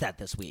binge that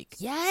this week.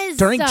 yes.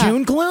 During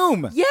June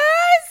Gloom. Yes.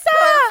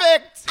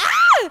 Perfect.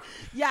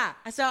 Yeah.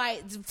 So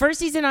first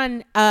season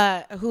on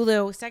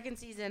Hulu. Second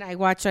season I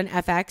watched on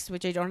FX,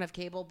 which I don't have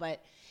cable,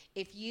 but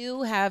if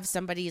you have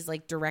somebody's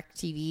like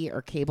DirecTV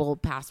or cable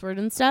password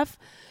and stuff,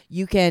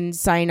 you can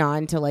sign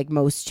on to like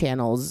most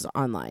channels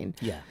online.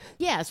 Yeah.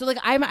 Yeah. So like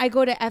I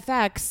go to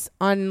FX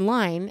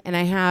online and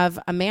I have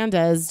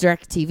Amanda's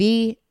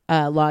DirecTV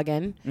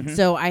login.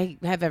 So I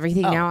have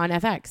everything now on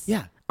FX.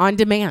 Yeah. On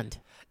demand.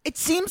 It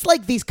seems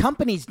like these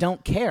companies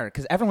don't care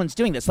because everyone's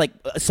doing this. Like,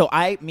 so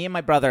me and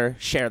my brother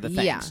share the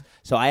things. Yeah.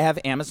 So I have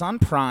Amazon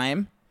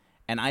Prime,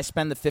 and I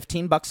spend the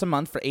 $15 a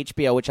month for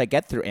HBO, which I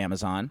get through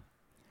Amazon.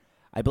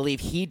 I believe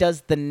he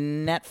does the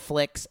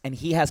Netflix, and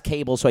he has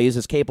cable, so I use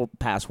his cable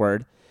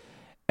password.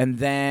 And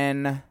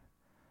then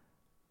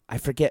I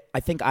forget.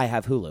 I think I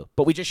have Hulu,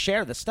 but we just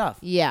share the stuff.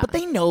 Yeah. But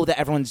they know that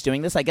everyone's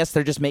doing this. I guess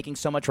they're just making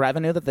so much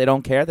revenue that they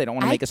don't care. They don't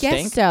want to make a guess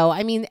stink. so.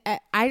 I mean,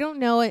 I don't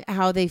know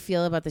how they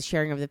feel about the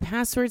sharing of the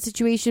password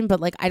situation, but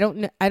like I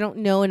don't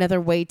know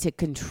another way to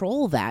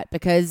control that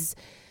because,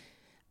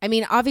 I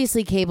mean,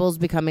 obviously cable's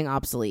becoming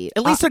obsolete.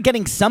 At least they're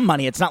getting some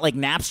money. It's not like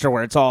Napster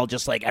where it's all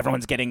just like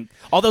everyone's getting.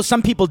 Although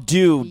some people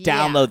do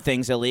download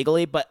things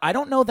illegally, but I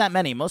don't know that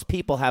many. Most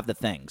people have the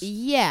things.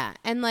 Yeah,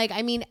 and like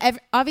I mean,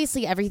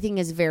 obviously everything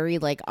is very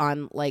like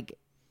on like.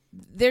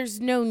 There's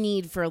no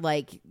need for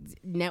like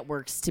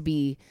networks to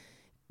be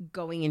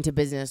going into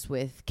business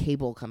with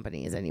cable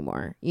companies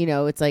anymore. You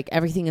know, it's like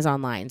everything is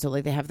online. So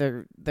like they have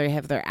their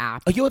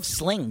app. Oh, you have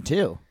Sling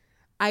too.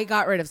 I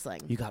got rid of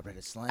Sling. You got rid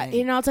of Sling.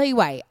 And I'll tell you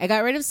why. I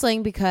got rid of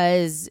Sling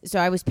because so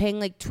I was paying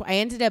like I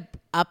ended up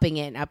upping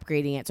it and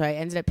upgrading it. So I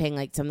ended up paying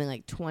like something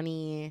like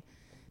 $20,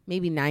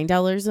 maybe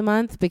 $9 a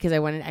month because I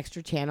wanted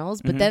extra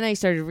channels. But then I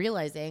started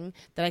realizing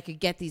that I could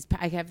get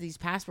I have these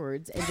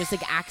passwords and just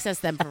like access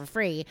them for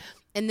free.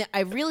 And I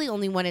really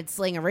only wanted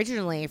Sling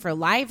originally for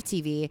live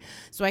TV,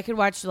 so I could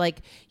watch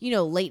like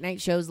late night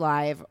shows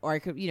live, or I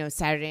could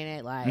Saturday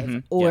Night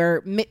Live,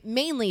 or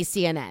mainly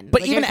CNN.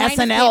 But Like, even I kind of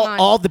came SNL, on-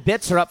 all the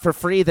bits are up for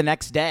free the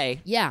next day.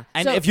 Yeah.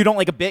 And So- if you don't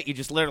like a bit, you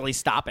just literally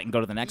stop it and go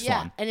to the next Yeah,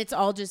 one. and it's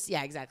all just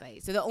exactly.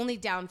 So the only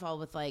downfall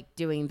with like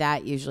doing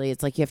that usually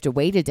it's like you have to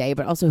wait a day,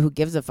 but also who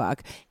gives a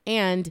fuck?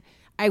 And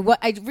I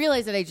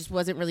realized that I just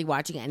wasn't really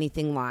watching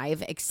anything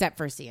live except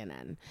for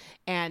CNN,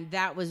 and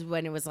that was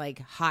when it was like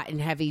hot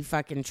and heavy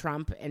fucking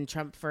Trump, and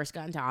Trump first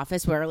got into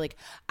office, where like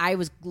I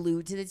was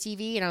glued to the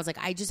TV and I was like,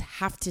 I just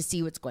have to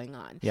see what's going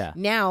on. Yeah.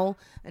 Now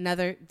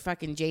another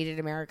fucking jaded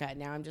America.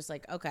 Now I'm just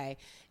like, okay.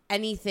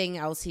 Anything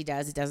else he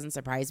does, it doesn't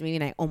surprise me,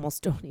 and I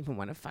almost don't even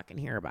want to fucking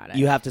hear about it.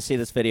 You have to see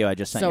this video I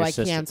just sent so your I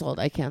sister. canceled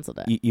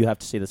it. You have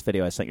to see this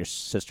video I sent your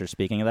sister.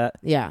 Speaking of that,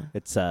 Yeah.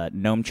 it's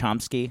Noam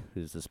Chomsky,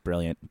 who's this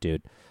brilliant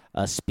dude,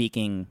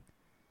 speaking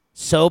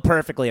so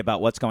perfectly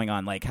about what's going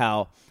on, like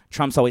how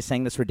Trump's always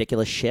saying this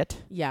ridiculous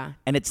shit. Yeah.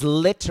 And it's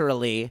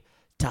literally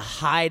to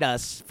hide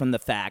us from the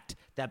fact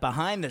that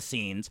behind the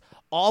scenes,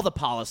 all the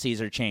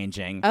policies are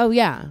changing. Oh,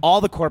 yeah. All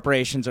the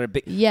corporations are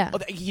big. Yeah.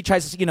 He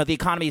tries to, the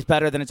economy is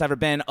better than it's ever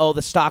been. Oh,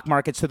 the stock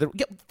market's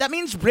that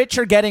means rich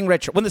are getting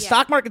richer. When the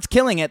stock market's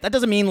killing it, that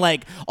doesn't mean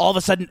like all of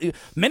a sudden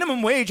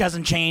minimum wage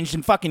hasn't changed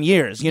in fucking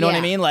years. You know what I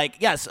Yeah. mean? Like,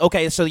 yes,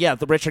 okay, so yeah,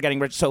 the rich are getting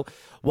rich. So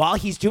while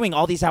he's doing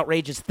all these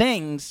outrageous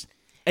things,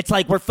 It's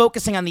like we're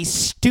focusing on these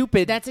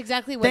stupid That's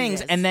exactly what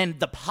things, it is. and then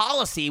the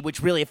policy,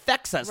 which really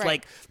affects us, Right.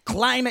 like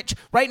climate.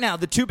 Right now,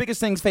 the two biggest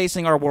things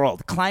facing our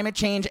world: climate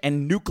change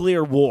and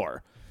nuclear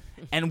war.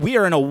 And we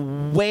are in a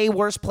way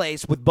worse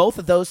place with both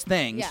of those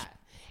things. Yeah.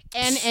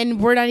 And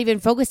we're not even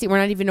focusing. We're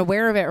not even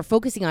aware of it or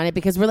focusing on it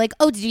because we're like,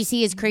 oh, did you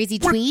see his crazy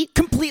We're tweet?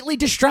 completely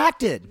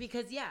distracted.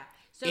 Because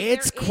so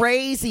It's there is-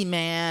 crazy,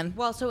 man.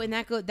 Well, so and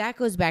that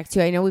goes back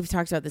to, I know we've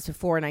talked about this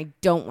before, and I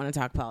don't want to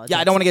talk politics. Yeah,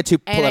 I don't want to get too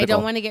political. And I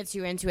don't want to get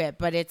too into it,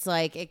 but it's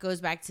like it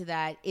goes back to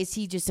that: is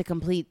he just a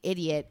complete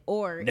idiot,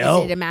 or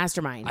No. is it a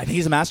mastermind? I think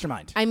he's a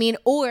mastermind. I mean,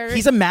 or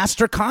He's a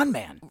master con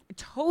man.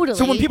 totally.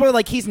 So when people are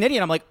like, he's an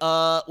idiot, I'm like,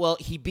 well,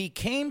 he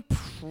became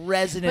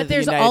president But of the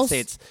there's United also-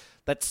 States.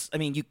 That's, I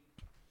mean, you.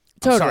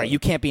 Totally. I'm sorry, you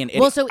can't be an idiot.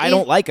 Well, so I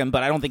don't like him,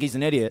 but I don't think he's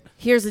an idiot.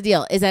 Here's the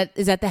deal: is that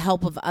the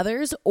help of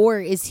others,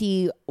 or is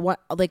he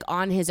like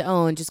on his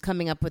own, just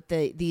coming up with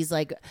these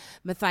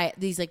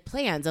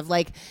plans of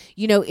like,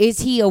 is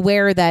he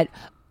aware that?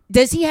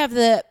 Does he have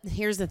the?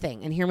 Here's the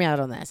thing, and hear me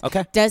out on this.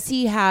 Okay. Does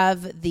he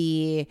have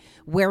the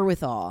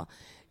wherewithal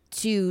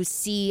to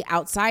see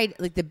outside,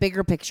 like the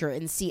bigger picture,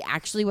 and see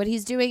actually what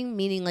he's doing?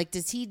 Meaning, like,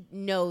 does he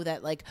know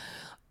that, like,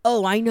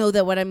 oh, I know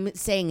that what I'm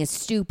saying is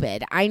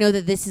stupid. I know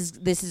that this is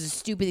a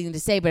stupid thing to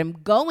say, but I'm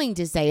going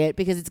to say it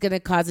because it's going to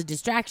cause a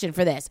distraction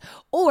for this.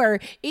 Or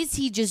is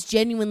he just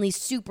genuinely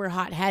super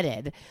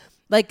hot-headed?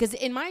 Like, because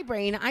in my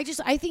brain,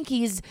 I think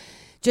he's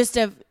just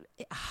a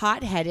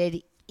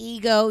hot-headed,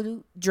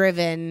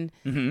 ego-driven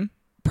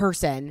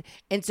person.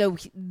 And so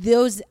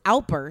those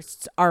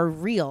outbursts are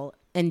real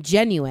and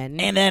genuine.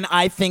 And then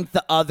I think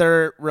the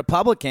other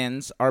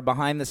Republicans are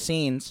behind the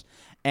scenes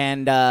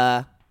and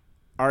are,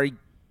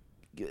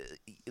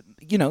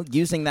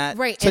 using that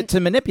Right, to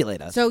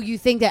manipulate us. so you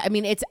think that, I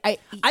mean, I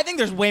think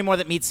there's way more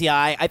that meets the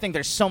eye. I think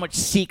there's so much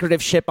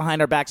secretive shit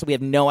behind our backs that we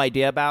have no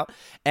idea about.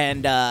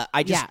 And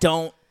I just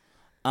don't.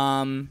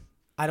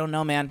 I don't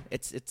know, man.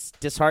 It's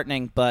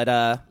disheartening, but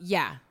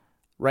yeah.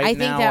 right I now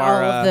think that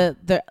our, all of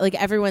the like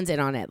everyone's in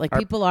on it. Like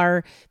people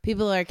are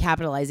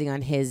capitalizing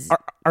on his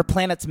our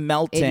planet's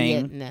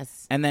melting,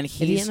 idiotness. and then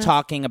he's Idiotness?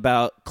 talking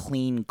about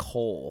clean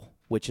coal,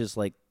 which is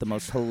like the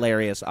most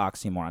hilarious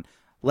oxymoron.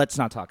 Let's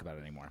not talk about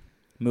it anymore.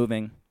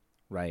 Moving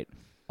right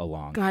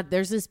along. God,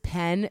 there's this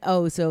pen.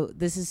 Oh, so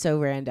this is so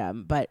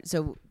random, but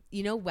so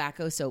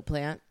Wacko Soap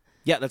Plant.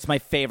 Yeah, that's my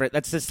favorite.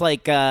 That's this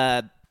like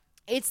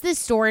It's this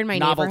store in my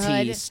novelty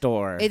neighborhood.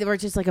 store. It were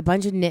just like a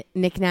bunch of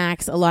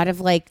knickknacks, a lot of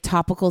like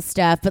topical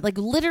stuff, but like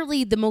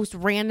literally the most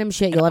random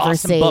shit you'll ever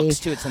awesome see. books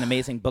too. It's an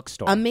amazing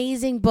bookstore.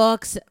 Amazing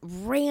books,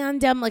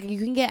 random. Like you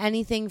can get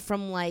anything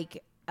from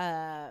like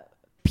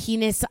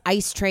penis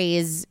ice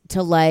trays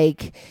to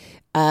like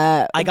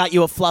I got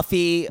you a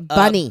fluffy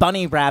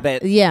bunny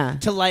rabbit. Yeah.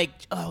 To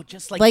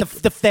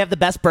they have the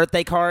best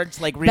birthday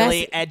cards, like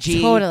really edgy.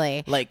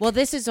 Totally. Like, well,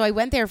 so I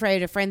went there for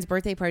a friend's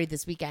birthday party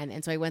this weekend,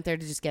 and so I went there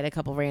to just get a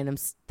couple random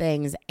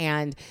things.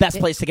 And best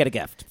place to get a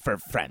gift for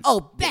friends.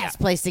 Oh, best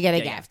place to get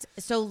a gift.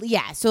 So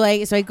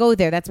I go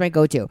there. That's my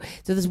go-to.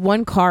 So this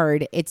one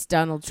card, it's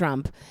Donald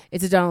Trump.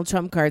 It's a Donald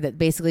Trump card that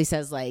basically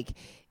says like,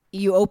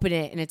 you open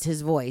it and it's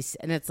his voice,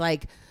 and it's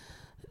like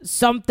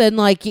something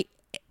like.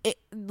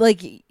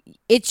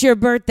 It's your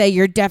birthday.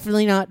 You're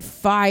definitely not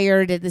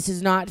fired. This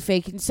is not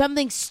fake.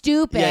 Something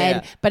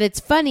stupid, but it's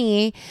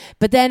funny.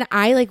 But then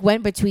I like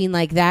went between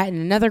like that and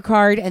another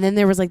card, and then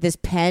there was like this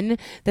pen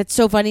that's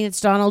so funny.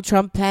 It's Donald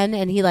Trump pen,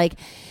 and he like.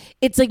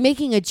 It's like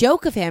making a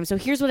joke of him. So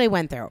here's what I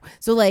went through.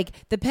 So like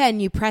the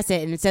pen, you press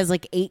it, and it says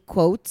like 8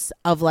 quotes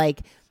of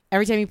like.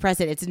 Every time you press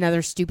it, it's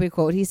another stupid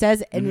quote he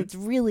says, and it's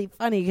really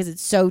funny because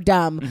it's so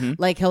dumb.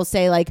 Like he'll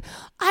say, like,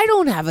 "I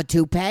don't have a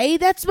toupee.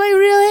 That's my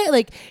real."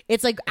 Like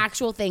it's like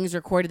actual things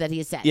recorded that he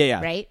has said. Yeah.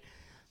 Right.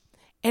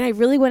 And I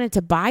really wanted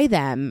to buy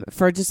them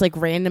for just like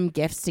random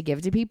gifts to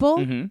give to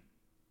people.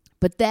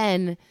 But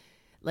then,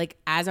 like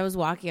as I was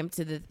walking up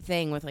to the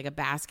thing with like a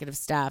basket of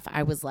stuff,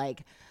 I was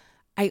like,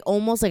 I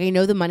almost like I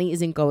know the money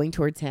isn't going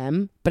towards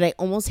him, but I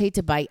almost hate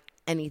to buy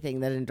anything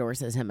that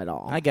endorses him at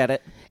all. I get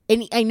it.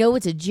 And I know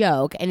it's a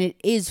joke and it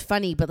is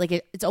funny, but like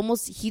it's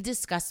almost, he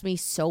disgusts me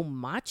so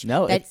much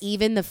that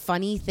even the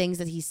funny things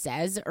that he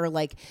says are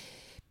like,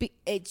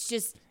 it's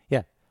just,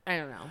 I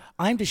don't know.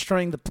 I'm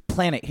destroying the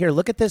planet. Here,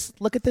 look at this.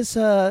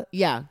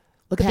 Yeah.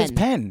 Look at this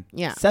pen.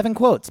 Yeah. 7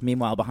 quotes.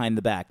 Meanwhile, behind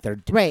the back,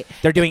 they're Right.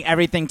 They're doing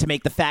everything to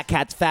make the fat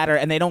cats fatter,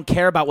 and they don't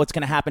care about what's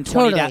going to happen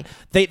 20 Totally. down.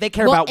 They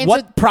care about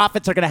what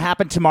profits are going to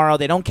happen tomorrow.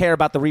 They don't care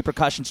about the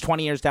repercussions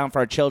 20 years down for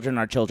our children,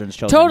 our children's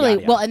children. Totally.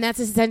 Yada, yada. Well, and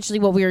that's essentially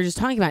what we were just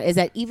talking about, is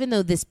that even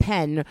though this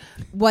pen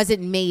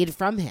wasn't made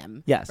from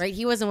him, Yes. right?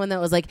 He wasn't one that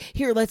was like,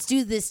 here, let's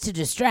do this to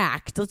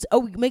distract.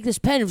 We make this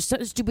pen of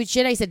stupid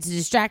shit I said to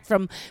distract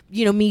from,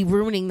 me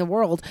ruining the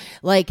world.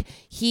 Like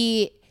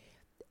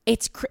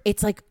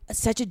it's like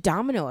such a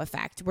domino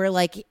effect where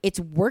like it's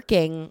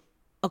working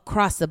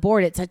across the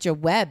board, it's such a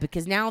web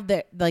because now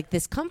that like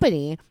this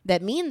company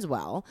that means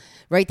well,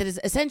 right, that is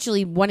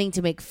essentially wanting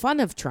to make fun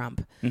of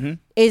Trump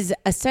is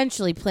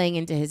essentially playing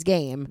into his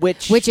game,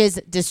 which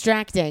is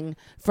distracting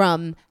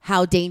from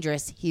how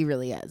dangerous he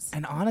really is.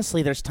 And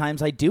honestly, there's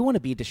times I do want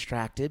to be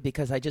distracted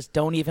because I just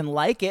don't even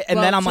like it. And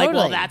then I'm like,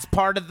 well, that's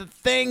part of the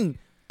thing.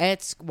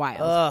 It's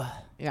wild.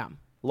 Yeah.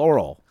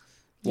 Laurel.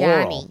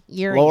 Yuri.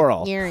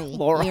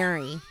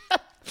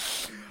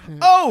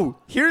 Oh,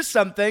 here's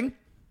something.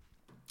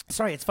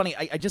 Sorry, it's funny.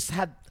 I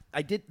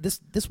did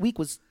this week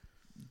was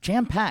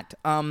jam packed.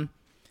 A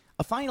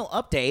final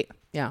update.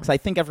 Yeah. Because I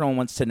think everyone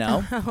wants to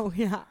know. Oh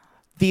yeah.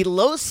 The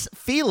Los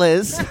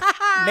Feliz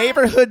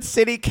Neighborhood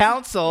City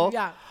Council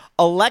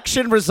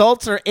election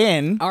results are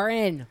in.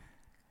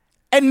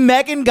 And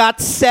Megan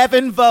got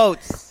 7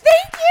 votes.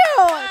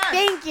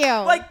 Thank you.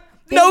 Like,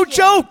 no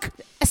joke.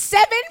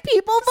 7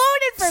 people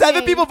voted for me.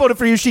 7 people voted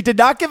for you. She did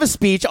not give a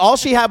speech. All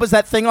she had was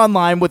that thing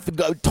online with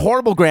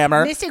horrible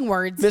grammar. Missing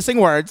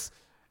words.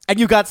 And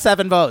you got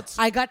 7 votes.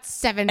 I got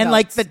 7 votes. And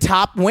like the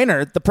top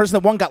winner, the person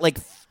that won got like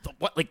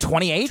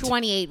 28?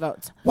 28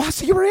 votes. Wow,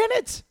 so you were in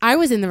it. I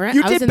was in the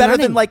You did better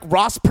than like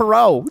Ross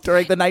Perot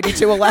during the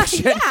 92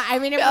 election. Yeah, I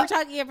mean, if we're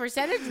talking a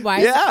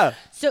percentage-wise. Yeah.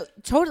 So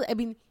totally, I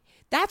mean,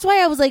 that's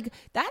why I was like,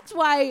 that's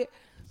why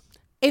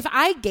if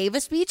I gave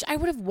a speech, I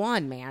would have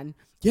won, man.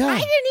 Yeah. I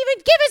didn't even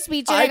give a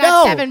speech and I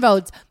got 7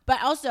 votes.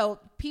 But also,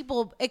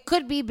 people, it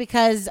could be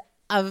because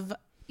of,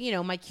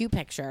 my cute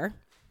picture.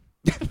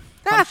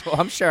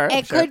 I'm sure.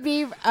 It could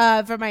be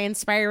for my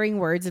inspiring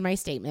words in my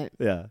statement.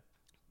 Yeah.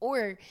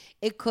 Or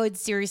it could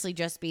seriously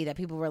just be that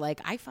people were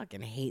like, I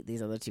fucking hate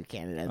these other 2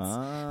 candidates.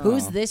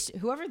 Who's this?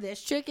 Whoever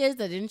this chick is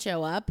that didn't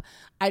show up,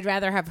 I'd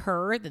rather have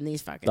her than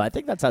these fucking. I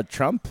think that's how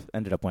Trump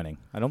ended up winning.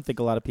 I don't think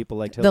a lot of people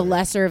liked The Hillary.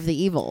 lesser of the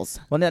evils.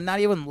 Well, not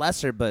even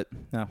lesser, but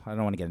no, I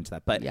don't want to get into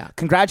that. But yeah.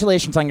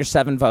 Congratulations on your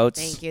 7 votes.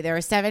 Thank you. There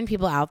are 7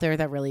 people out there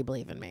that really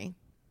believe in me.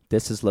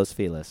 This is Los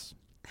Feliz.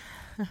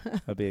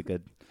 That'd be a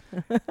good.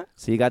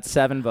 So you got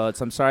 7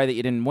 votes. I'm sorry that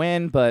you didn't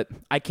win, but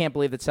I can't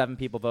believe that 7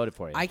 people voted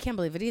for you. I can't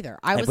believe it either.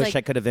 I wish I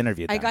could have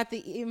interviewed them. I got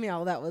the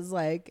email that was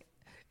like,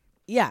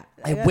 yeah.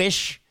 I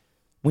wish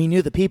we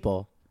knew the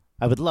people.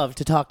 I would love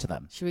to talk to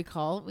them. Should we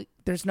call?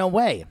 There's no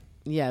way.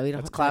 Yeah, we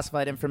don't. That's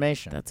classified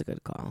information. That's a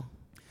good call.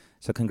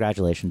 So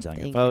congratulations on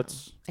your Thank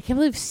votes. you. I can't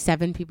believe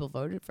 7 people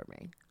voted for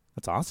me.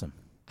 That's awesome.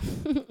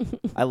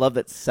 I love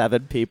that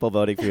 7 people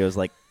voting for you is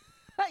like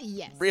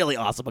yes. Really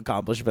awesome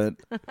accomplishment.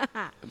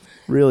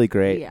 Really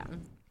great. Yeah.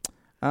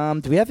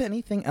 Do we have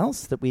anything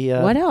else that we...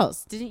 What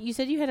else? Didn't you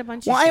said you had a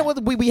bunch of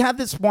shit. We have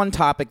this one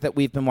topic that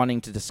we've been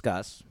wanting to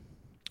discuss.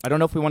 I don't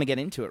know if we want to get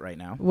into it right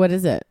now. What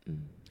is it?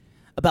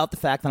 About the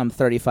fact that I'm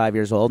 35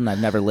 years old and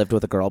I've never lived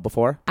with a girl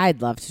before.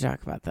 I'd love to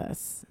talk about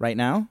this. Right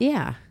now?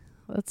 Yeah.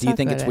 Do you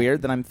think it's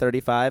weird that I'm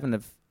 35 and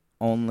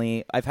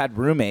I've had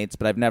roommates,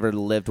 but I've never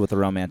lived with a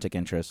romantic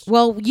interest?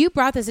 Well, you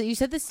brought this. You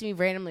said this to me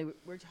randomly. We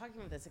were talking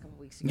about this a couple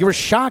weeks ago. You were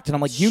shocked, and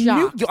I'm like, you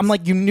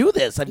knew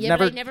this. But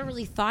I never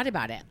really thought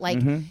about it. Like,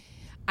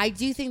 I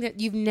do think that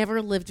you've never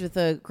lived with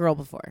a girl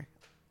before.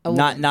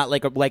 Not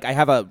like I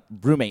have a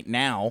roommate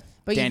now,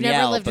 but Danielle,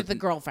 you've never lived with a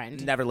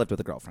girlfriend. Never lived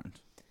with a girlfriend.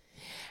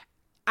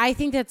 I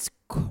think that's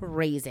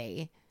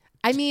crazy.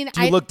 I mean,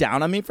 do you look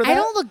down on me for that? I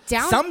don't look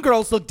down. Some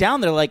girls look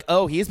down. They're like,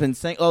 oh, he's been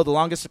saying, the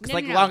longest, No.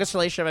 longest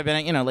relationship I've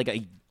been in, like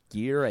a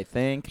year, I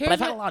think. But I've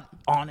had a lot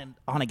on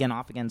again,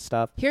 off again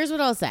stuff. Here's what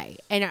I'll say,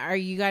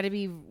 and you got to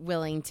be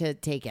willing to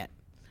take it.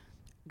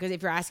 Because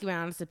if you're asking my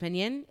honest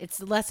opinion,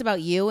 it's less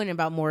about you and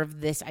about more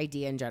of this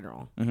idea in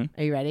general. Mm-hmm.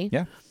 Are you ready?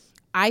 Yeah.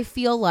 I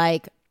feel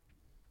like,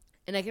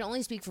 and I can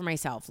only speak for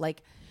myself,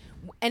 like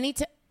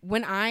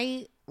when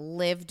I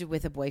lived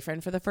with a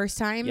boyfriend for the first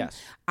time,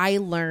 yes. I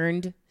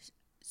learned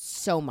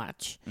so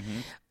much. Mm-hmm.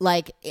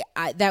 Like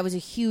that was a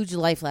huge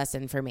life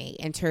lesson for me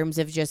in terms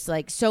of just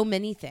like so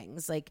many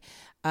things, like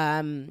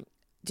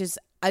just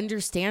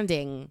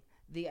understanding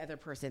the other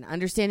person,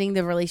 understanding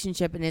the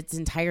relationship in its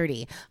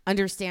entirety,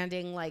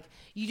 understanding like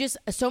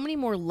so many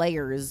more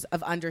layers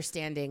of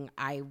understanding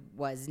I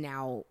was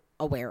now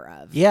aware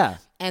of. Yeah.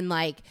 And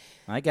like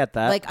I get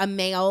that. Like a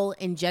male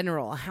in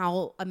general,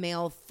 how a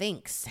male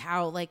thinks,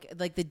 how like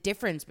the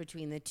difference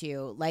between the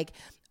two. Like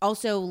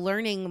also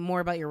learning more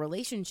about your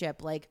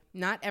relationship. Like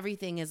not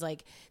everything is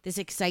like this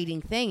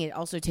exciting thing. It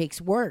also takes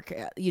work.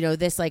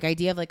 This like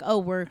idea of like, oh,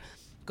 we're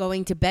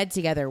going to bed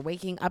together,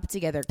 waking up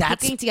together,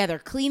 cooking together,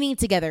 cleaning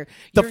together.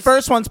 The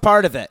first one's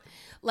part of it.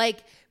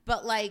 Like,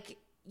 but like,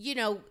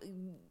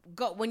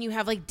 when you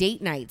have like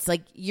date nights,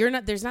 like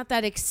there's not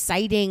that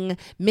exciting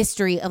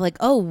mystery of like,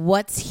 oh,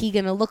 what's he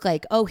gonna look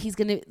like? Oh, he's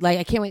gonna like,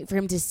 I can't wait for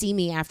him to see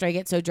me after I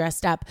get so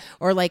dressed up,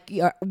 or like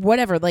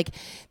whatever. Like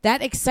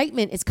that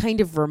excitement is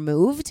kind of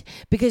removed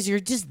because you're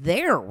just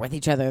there with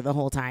each other the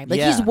whole time.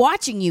 Like he's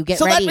watching you get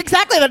ready.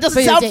 That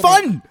doesn't sound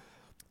fun.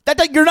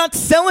 You're not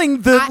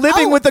selling the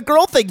living with a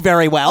girl thing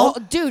very well. Oh,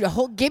 dude,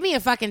 give me a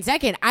fucking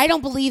second. I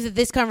don't believe that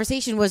this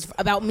conversation was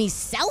about me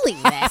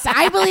selling this.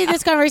 I believe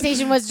this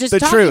conversation was just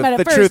talking about it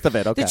the first. truth of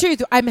it. Okay. The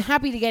truth. I'm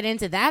happy to get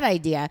into that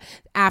idea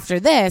after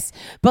this.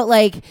 But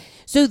like,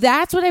 so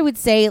that's what I would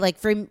say. Like,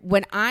 from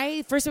when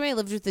first time I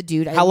lived with the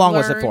dude, How long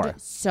was it for?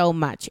 So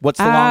much. What's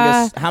the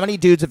longest? How many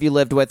dudes have you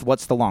lived with?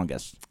 What's the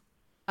longest?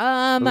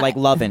 Like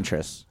love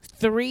interests.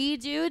 3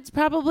 dudes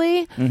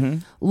probably. Mm-hmm.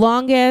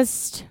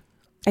 Longest,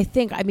 I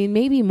think. I mean,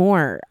 maybe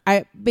more.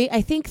 I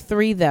think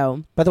 3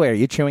 though. By the way, are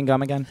you chewing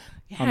gum again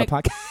on the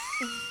podcast?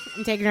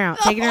 I'm taking her out.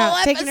 Taking her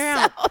out. Taking her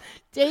out.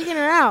 Taking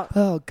her out.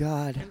 Oh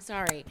God. I'm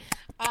sorry.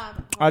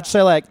 I'd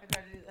say like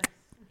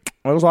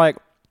it was like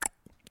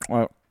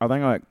I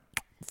think like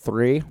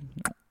 3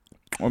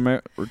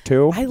 or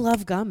 2. I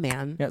love gum,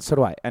 man. Yeah, so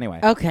do I. Anyway.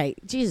 Okay,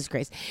 Jesus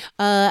Christ.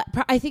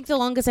 I think the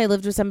longest I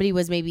lived with somebody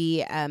was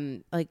maybe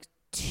like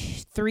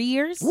 3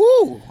 years. Woo!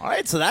 All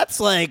right, so that's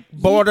like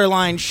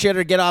borderline shit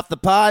or get off the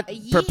pot.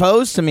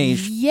 Propose to me.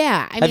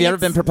 Yeah. Have you ever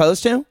been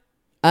proposed to?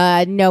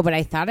 No, but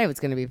I thought I was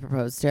going to be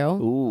proposed to.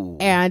 Ooh.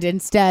 And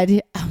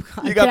instead, oh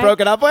God, you got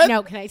broken up with?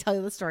 No, can I tell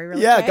you the story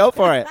really quick? quick? Go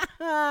for it.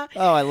 Oh,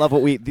 I love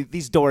what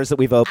these doors that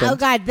we've opened. Oh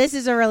God, this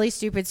is a really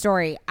stupid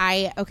story.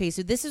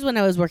 So this is when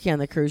I was working on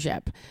the cruise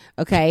ship.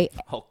 Okay.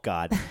 Oh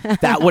God,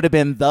 that would have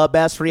been the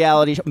best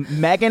reality show.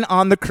 Megan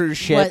on the cruise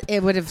ship. Well,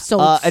 it would have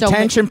sold so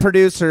attention much.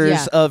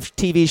 producers of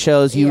TV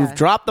shows. You've Yeah.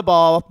 dropped the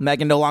ball.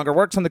 Megan no longer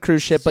works on the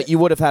cruise ship, but you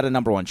would have had a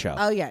 #1 show.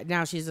 Oh yeah,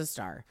 now she's a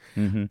star.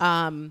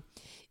 Mm-hmm.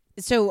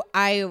 So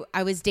I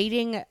was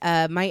dating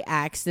my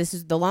ex. This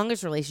is the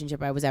longest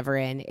relationship I was ever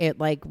in. It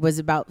like was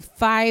about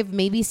 5,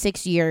 maybe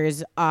 6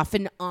 years off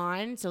and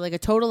on. So like a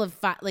total of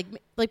 5,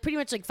 like pretty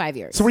much like 5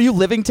 years. So were you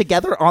living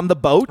together on the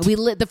boat?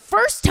 The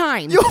first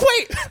time.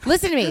 Wait.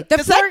 Listen to me.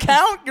 Does that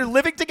count? You're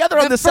living together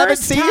on the 7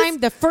 seas?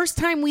 The first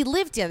time we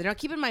lived together. Now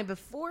keep in mind,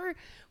 before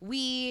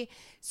we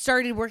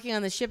started working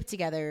on the ship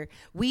together,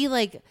 we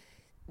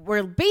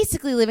were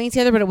basically living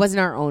together, but it wasn't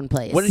our own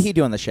place. What did he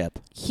do on the ship?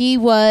 We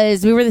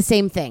were the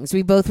same thing. So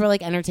we both were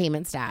like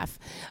entertainment staff.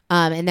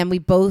 And then we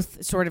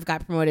both sort of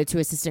got promoted to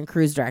assistant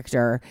cruise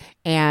director.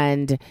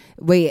 And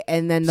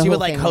then So you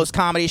would host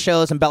comedy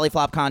shows and belly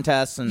flop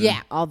contests and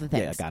yeah, all the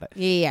things. Yeah, got it.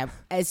 Yeah.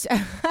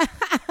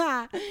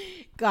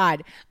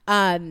 God.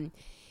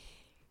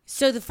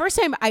 So the first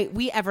time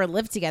we ever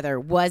lived together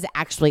was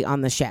actually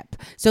on the ship.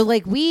 So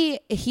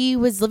he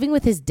was living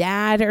with his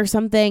dad or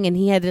something, and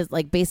he had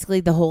basically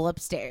the whole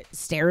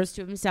upstairs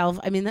to himself.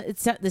 I mean,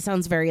 this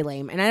sounds very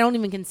lame, and I don't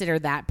even consider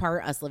that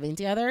part us living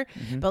together.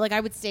 Mm-hmm. But I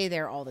would stay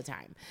there all the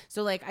time.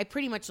 So I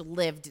pretty much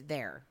lived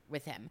there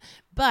with him.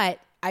 But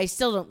I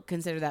still don't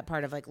consider that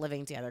part of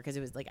living together because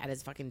it was at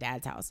his fucking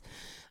dad's house.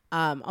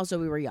 Also,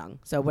 we were young,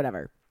 so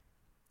whatever.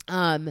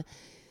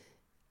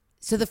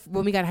 So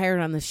when we got hired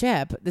on the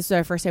ship, this was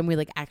our first time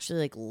we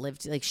actually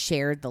lived,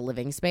 shared the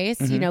living space.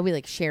 Mm-hmm. You know,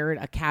 we shared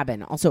a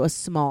cabin, also a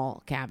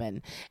small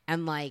cabin,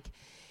 and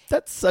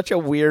that's such a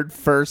weird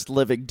first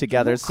living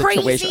together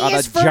situation on a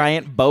Craziest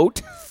giant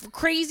boat.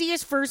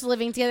 Craziest first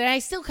living together. And I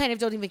still kind of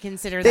don't even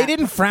consider They that.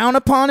 didn't frown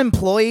upon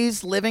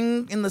employees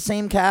living in the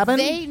same cabin?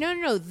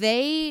 No.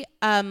 They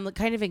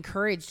kind of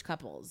encouraged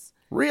couples.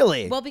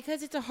 Really? Well,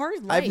 because it's a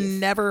hard life. I've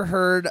never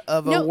heard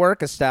of a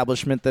work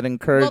establishment that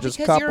encourages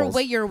because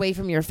couples. you're away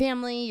from your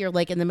family. You're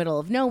in the middle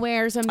of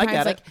nowhere. Sometimes I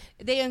get it.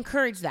 They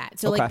encourage that.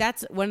 So Okay.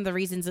 that's one of the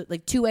reasons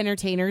that 2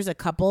 entertainers, a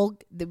couple,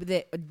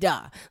 they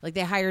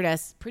hired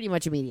us pretty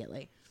much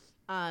immediately.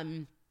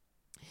 So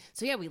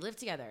yeah, we lived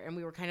together and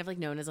we were kind of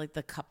known as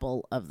the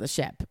couple of the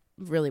ship.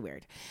 Really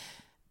weird.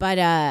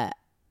 But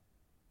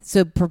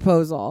so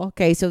proposal.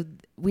 Okay, so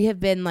we have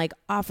been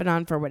off and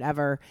on for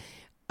whatever.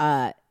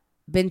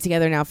 Been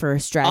together now for a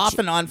stretch. Off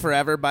and on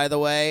forever, by the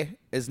way,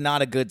 is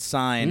not a good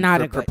sign Not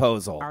for a good-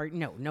 proposal.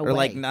 No or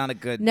way. not a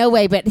good. No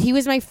way, but he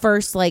was my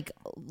first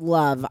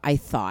love, I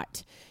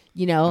thought.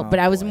 But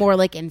I was more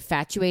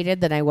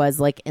infatuated than I was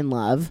in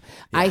love.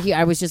 Yeah.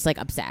 I was just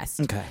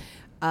obsessed. Okay.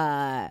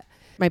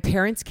 My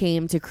parents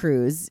came to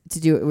cruise to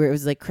do it. It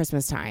was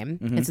Christmas time,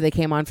 and so they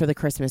came on for the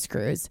Christmas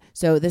cruise.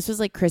 So this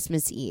was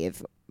Christmas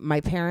Eve. My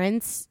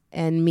parents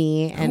and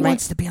me and Who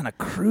wants to be on a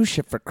cruise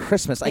ship for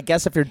Christmas? I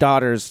guess if your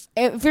daughter's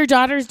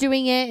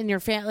doing it and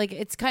your family,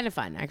 it's kind of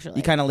fun actually.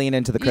 You kind of lean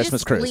into the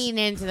Christmas cruise. Lean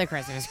into the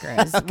Christmas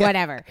cruise,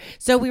 whatever.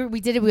 So we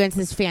did it. We went to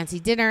this fancy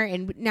dinner,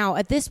 and now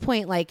at this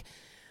point,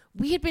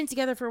 we had been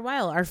together for a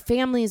while. Our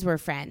families were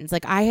friends.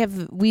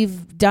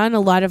 We've done a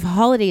lot of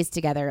holidays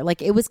together.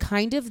 It was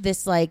kind of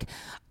this,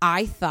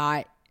 I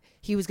thought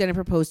he was going to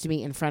propose to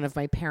me in front of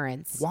my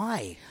parents.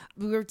 Why?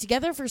 We were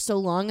together for so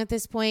long at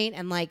this point,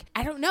 and I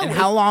don't know. And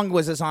how long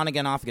was this on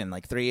again, off again?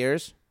 3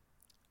 years?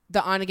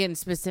 The on again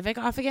specific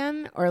off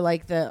again, or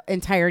the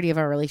entirety of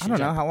our I relationship?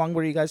 don't know. How long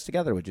were you guys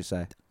together, would you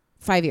say?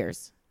 5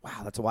 years.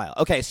 Wow, that's a while.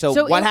 Okay,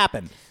 so what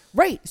happened?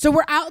 Right. So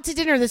we're out to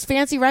dinner, this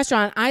fancy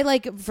restaurant.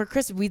 For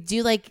Christmas, we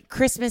do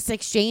Christmas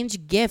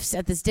exchange gifts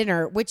at this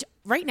dinner, which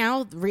right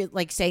now,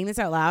 saying this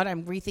out loud,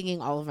 I'm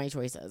rethinking all of my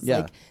choices.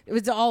 Yeah. It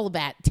was all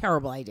a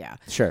terrible idea.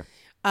 Sure.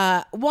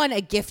 One,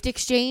 a gift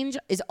exchange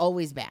is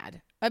always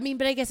bad. I mean,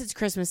 but I guess it's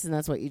Christmas and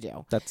that's what you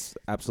do. That's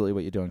absolutely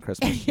what you do on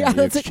Christmas. Yeah,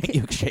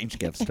 you exchange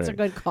gifts. That's a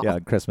good call. Yeah,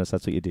 on Christmas,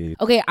 that's what you do.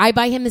 Okay, I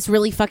buy him this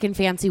really fucking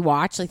fancy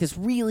watch, like this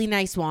really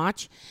nice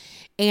watch.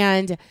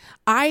 And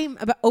I'm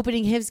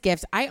opening his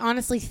gifts. I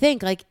honestly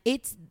think like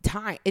it's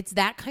time. It's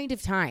that kind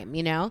of time,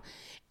 you know?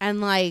 And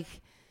like,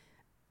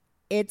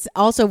 it's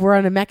also, we're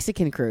on a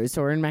Mexican cruise,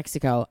 so we're in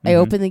Mexico. I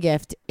open the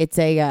gift. It's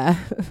a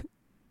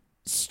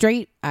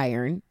straight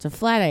iron. It's a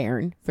flat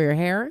iron for your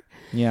hair.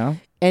 Yeah.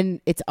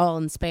 And it's all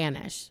in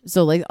Spanish.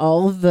 So like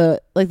all of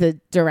the like the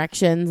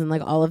directions and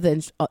like all of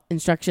the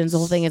instructions, the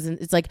whole thing is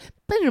it's like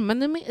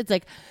it's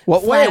like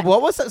what? Wait,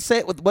 what was that?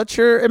 Say, what's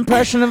your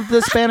impression of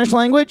the Spanish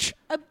language?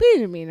 At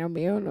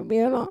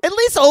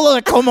least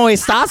hola como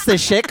estás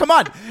this shit. Come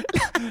on.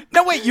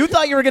 No, wait. You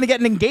thought you were gonna get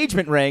an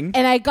engagement ring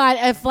and I got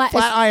a flat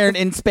iron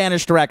in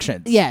Spanish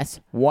directions. Yes.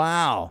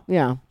 Wow.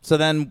 Yeah. So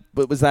then,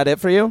 was that it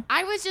for you?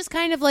 I was just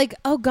kind of like,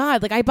 oh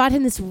God, like I bought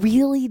him this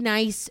really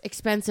nice,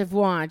 expensive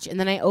watch, and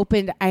then I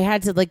opened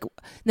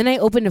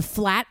a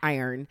flat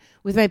iron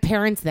with my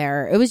parents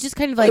there. It was just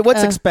kind of like, wait,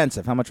 what's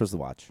expensive? How much was the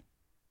watch?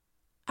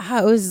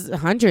 It was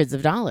hundreds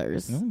of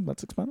dollars.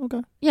 That's expensive.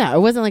 Okay. Yeah, it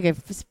wasn't like a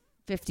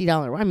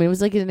 $50 one. I mean, it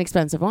was like an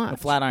expensive watch. A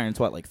flat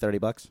iron's what, like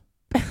 $30?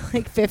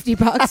 Like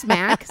 $50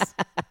 max.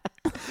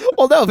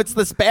 Well, no, if it's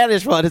the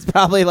Spanish one, it's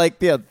probably like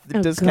the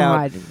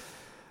discount. God.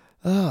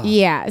 Oh.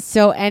 Yeah.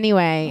 So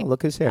anyway. Oh,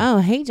 look who's here. Oh,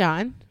 hey,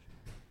 John.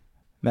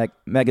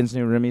 Megan's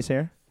new roomie's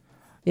here.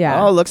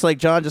 Yeah. Oh, looks like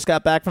John just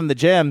got back from the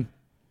gym.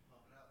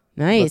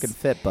 Nice. Looking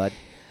fit, bud.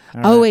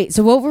 All right. Wait.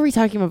 So what were we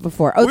talking about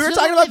before? Oh, we were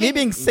talking about me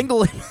being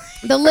single.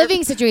 The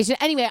living situation.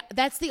 Anyway,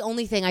 that's the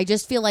only thing. I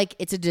just feel like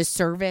it's a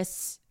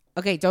disservice.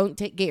 Okay, don't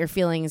get your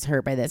feelings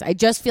hurt by this. I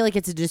just feel like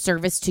it's a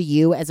disservice to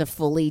you as a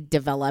fully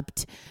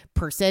developed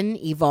person,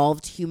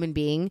 evolved human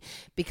being,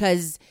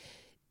 because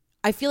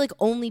I feel like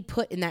only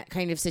put in that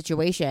kind of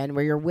situation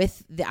where you're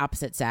with the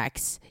opposite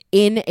sex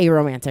in a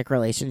romantic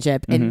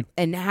relationship and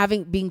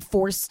being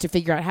forced to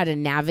figure out how to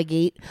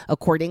navigate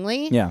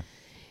accordingly. Yeah.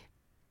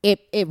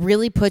 It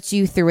really puts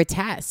you through a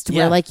test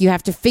where like you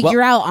have to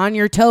figure out on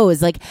your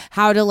toes, like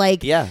how to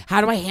how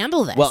do I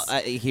handle this? Well,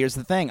 here's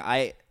the thing.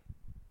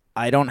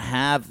 I don't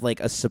have like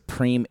a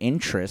supreme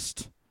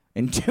interest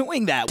in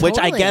doing that, totally. Which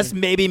I guess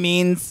maybe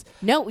means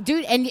no,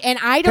 dude. And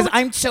I don't. Because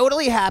I'm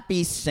totally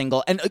happy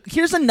single. And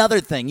here's another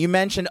thing. You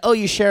mentioned,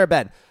 you share a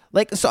bed.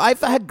 Like, so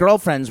I've had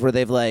girlfriends where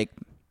they've like,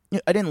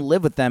 I didn't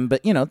live with them,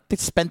 but they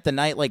spent the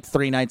night like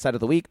 3 nights out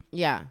of the week.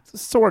 Yeah,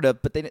 sort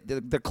of. But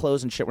their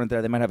clothes and shit weren't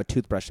there. They might have a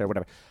toothbrush there,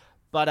 whatever.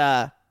 But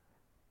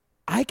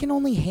I can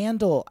only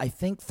handle, I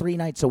think, 3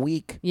 nights a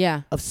week.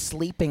 Yeah. Of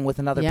sleeping with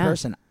another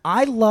person.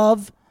 I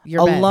love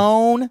your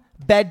alone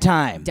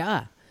bedtime.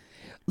 Duh.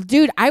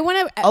 Dude, I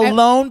want to...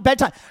 Alone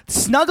bedtime.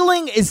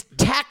 Snuggling is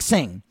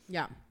taxing.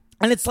 Yeah.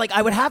 And it's like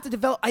I would have to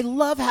develop... I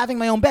love having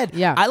my own bed.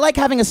 Yeah. I like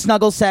having a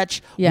snuggle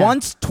setch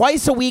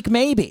twice a week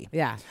maybe.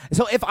 Yeah.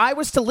 So if I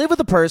was to live with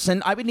a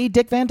person, I would need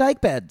Dick Van Dyke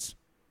beds.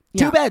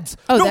 Yeah. 2 beds.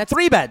 Oh, no,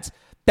 3 beds.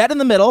 Bed in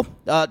the middle.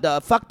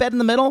 Fuck bed in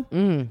the middle.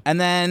 And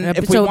then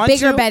if we want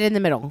bigger bed in the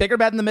middle. Bigger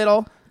bed in the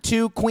middle.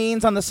 2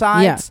 queens on the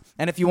sides. Yeah.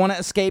 And if you want to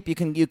escape, you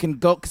can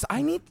go... Because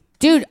I need...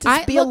 Dude,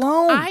 just be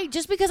alone.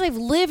 Just because I've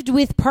lived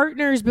with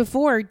partners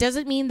before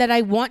doesn't mean that I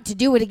want to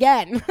do it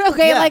again.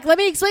 Okay, yeah. Like let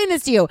me explain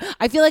this to you.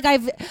 I feel like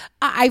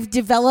I've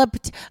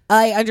developed.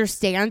 I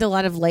understand a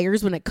lot of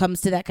layers when it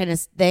comes to that kind of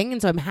thing, and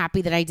so I'm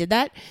happy that I did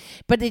that.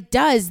 But it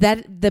does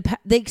that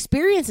the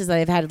experiences that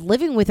I've had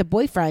living with a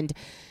boyfriend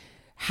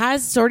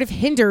has sort of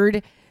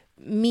hindered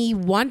me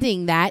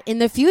wanting that in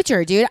the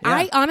future, dude. Yeah.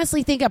 I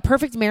honestly think a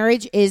perfect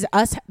marriage is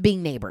us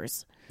being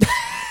neighbors.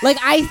 Like,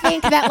 I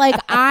think that,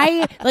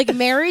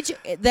 marriage,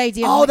 the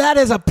idea... Oh, that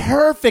is a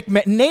perfect...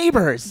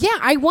 neighbors. Yeah,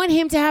 I want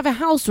him to have a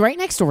house right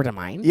next door to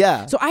mine.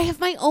 Yeah. So I have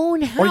my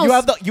own house.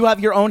 Or you have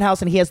your own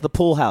house and he has the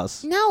pool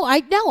house. No,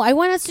 I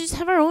want us to just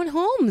have our own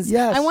homes.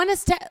 Yes. I want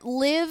us to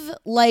live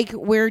like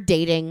we're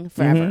dating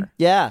forever. Mm-hmm.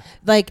 Yeah.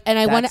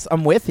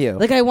 I'm with you.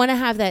 Like, I want to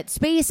have that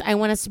space. I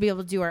want us to be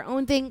able to do our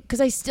own thing.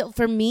 Because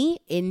for me,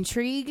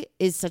 intrigue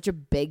is such a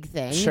big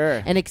thing.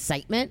 Sure. And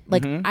excitement.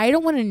 Like, I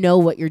don't want to know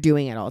what you're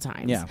doing at all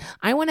times. Yeah.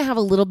 I want to have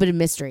a little bit of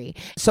mystery.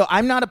 So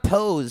I'm not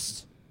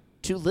opposed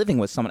to living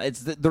with someone.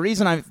 It's the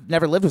reason I've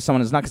never lived with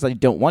someone is not because I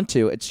don't want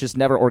to. It's just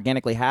never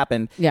organically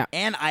happened. Yeah.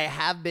 And I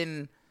have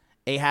been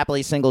a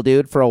happily single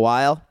dude for a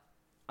while.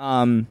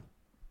 But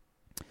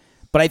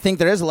I think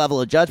there is a level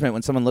of judgment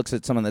when someone looks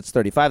at someone that's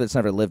 35 that's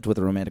never lived with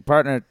a romantic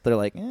partner. They're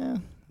like,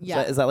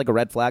 is that like a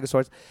red flag of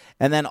sorts?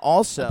 And then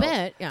also,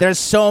 there's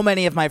so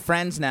many of my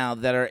friends now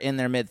that are in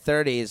their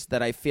mid-30s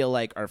that I feel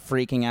like are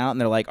freaking out. And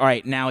they're like, all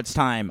right, now it's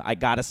time. I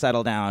got to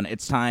settle down.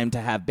 It's time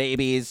to have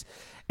babies.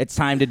 It's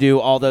time to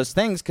do all those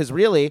things. Because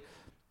really,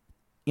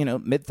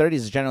 mid-30s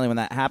is generally when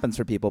that happens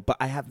for people. But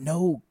I have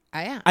no...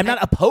 I'm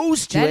not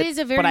opposed to it. That is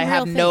a very but I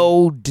have real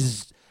no...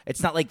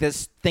 It's not like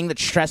this thing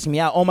that's stressing me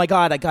out. Oh, my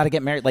God, I got to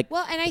get married.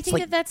 Well, and I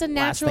think that's a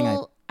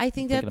natural... I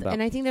think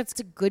that's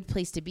a good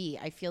place to be.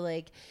 I feel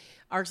like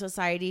our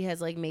society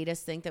has like made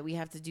us think that we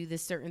have to do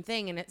this certain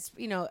thing, and it's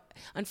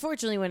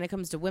unfortunately when it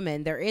comes to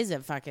women, there is a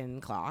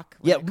fucking clock.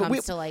 When it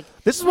comes to like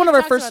this is one of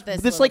our first.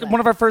 This is like one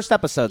of our first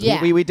episodes.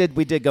 Yeah. We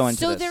did go into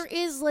so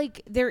this.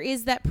 there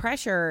is that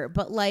pressure,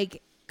 but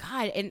like.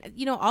 God, and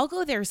I'll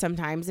go there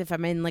sometimes if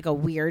I'm in like a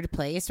weird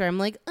place where I'm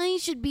like, I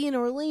should be in a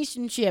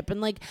relationship and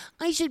like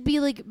I should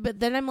be like, but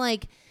then I'm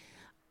like,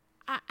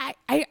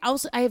 I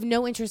have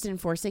no interest in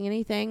forcing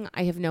anything.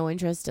 I have no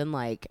interest in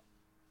like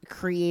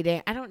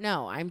creating. I don't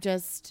know. I'm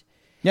just,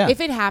 if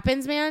it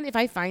happens, man, if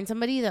I find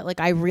somebody that like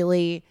I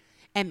really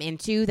am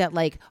into, that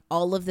like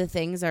all of the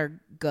things are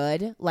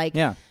good, like,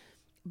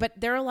 but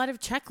there are a lot of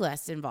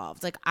checklists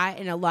involved. Like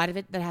and a lot of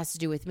it that has to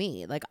do with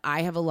me. Like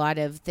I have a lot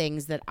of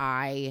things that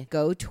I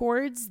go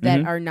towards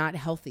that are not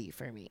healthy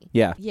for me.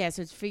 Yeah. Yeah.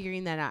 So it's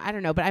figuring that out. I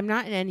don't know, but I'm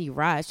not in any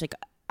rush. Like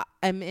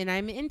I'm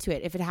into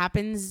it. If it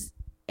happens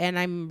and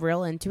I'm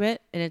real into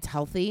it and it's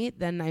healthy,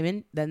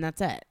 then then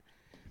that's it.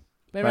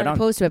 But I'm not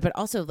opposed to it. But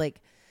also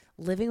like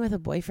living with a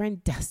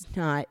boyfriend does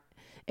not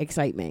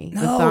excite me.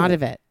 No. The thought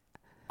of it.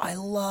 I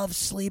love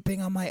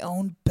sleeping on my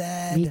own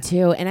bed. Me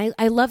too. And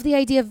I love the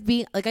idea of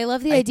being like, I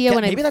love the idea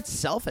when maybe that's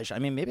selfish. I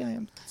mean, maybe I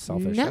am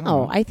selfish.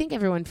 No, I think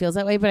everyone feels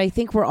that way, but I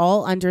think we're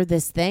all under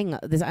this thing,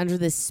 under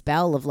this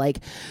spell of like,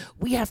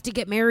 we have to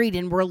get married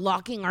and we're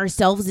locking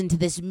ourselves into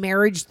this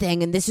marriage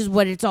thing. And this is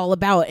what it's all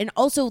about. And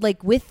also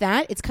like with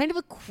that, it's kind of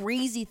a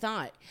crazy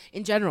thought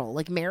in general,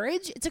 like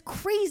marriage. It's a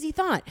crazy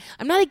thought.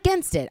 I'm not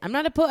against it. I'm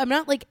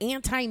not like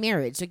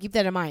anti-marriage. So keep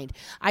that in mind.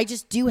 I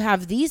just do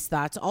have these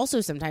thoughts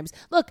also sometimes.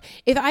 Look,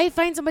 if I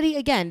find somebody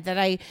again that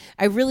I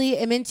really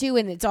am into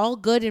and it's all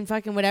good and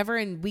fucking whatever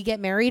and we get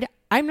married,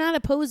 I'm not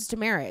opposed to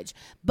marriage,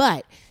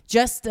 but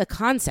just the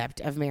concept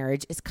of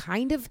marriage is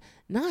kind of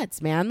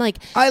nuts, man. Like,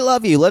 I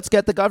love you. Let's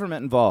get the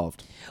government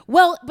involved.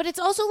 Well, but it's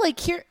also like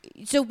here.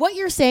 So what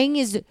you're saying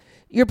is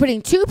you're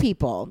putting two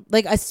people,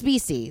 like a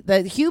species,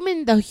 the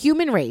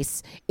human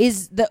race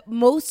is the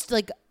most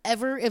like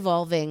ever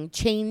evolving,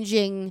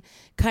 changing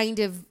kind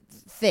of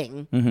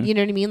thing. You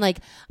know what I mean? Like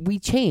we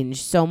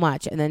change so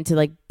much, and then to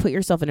like put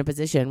yourself in a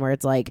position where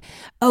it's like,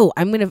 oh,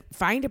 I'm going to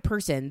find a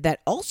person that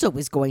also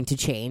is going to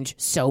change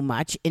so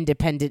much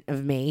independent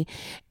of me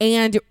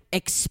and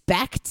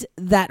expect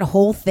that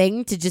whole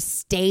thing to just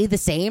stay the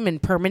same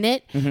and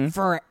permanent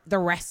for the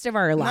rest of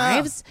our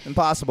lives.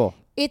 Impossible.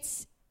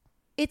 It's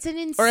an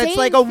insane or it's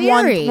like a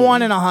theory.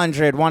 one in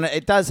 100.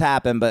 It does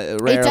happen, but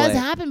rarely. It does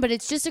happen, but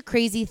it's just a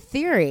crazy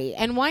theory.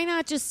 And why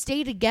not just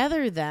stay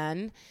together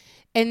then?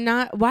 And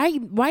not why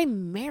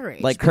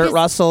marriage? Like Kurt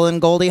Russell and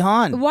Goldie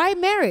Hawn. Why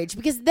marriage?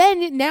 Because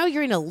then now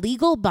you're in a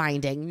legal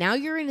binding. Now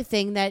you're in a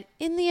thing that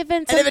in the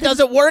event and if it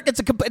doesn't work, it's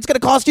going to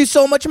cost you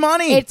so much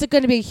money. It's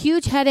going to be a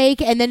huge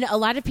headache. And then a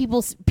lot of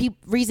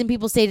reason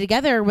people stay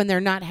together when they're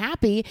not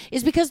happy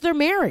is because they're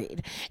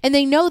married and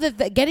they know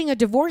that getting a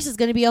divorce is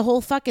going to be a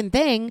whole fucking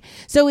thing.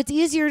 So it's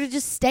easier to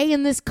just stay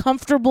in this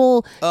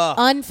comfortable,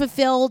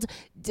 unfulfilled,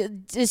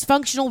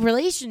 dysfunctional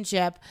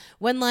relationship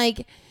when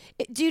like.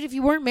 Dude, if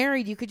you weren't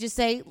married, you could just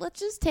say, let's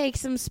just take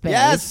some space.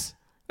 Yes.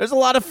 There's a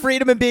lot of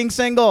freedom in being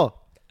single.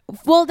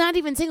 Well, not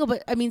even single,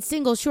 but I mean,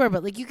 single, sure.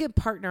 But like you could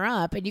partner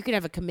up and you could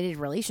have a committed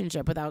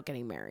relationship without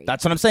getting married.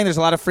 That's what I'm saying. There's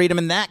a lot of freedom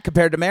in that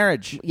compared to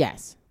marriage.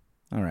 Yes.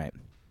 All right.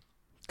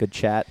 Good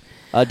chat.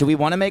 Do we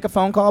want to make a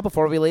phone call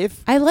before we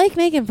leave? I like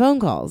making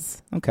phone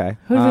calls. Okay.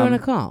 Who do you want to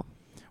call?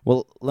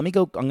 Well, let me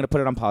go. I'm going to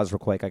put it on pause real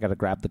quick. I got to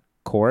grab the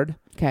cord.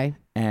 Okay.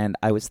 And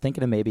I was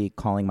thinking of maybe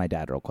calling my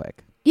dad real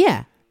quick.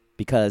 Yeah.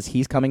 Because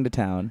he's coming to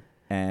town.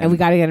 And we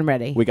got to get him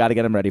ready. We got to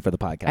get him ready for the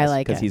podcast. I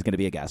like it. Because he's going to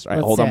be a guest. All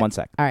right, hold on one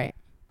sec. All right.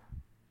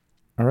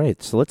 All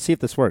right, so let's see if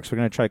this works. We're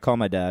going to try to call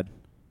my dad.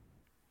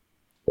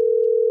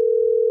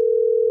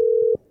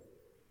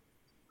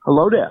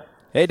 Hello there.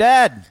 Hey,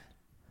 Dad.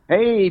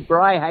 Hey,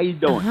 Bri, how you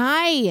doing?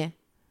 Hi.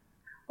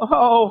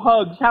 Oh,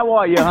 Hugs, how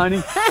are you,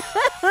 honey?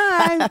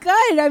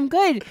 I'm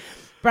good.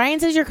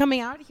 Brian says you're coming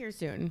out here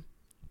soon.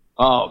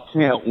 Oh,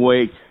 can't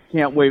wait.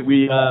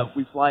 We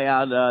fly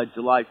out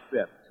July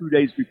 5th, 2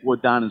 days before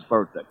Donna's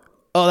birthday.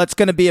 Oh, that's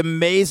going to be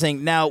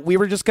amazing. Now, we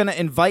were just going to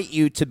invite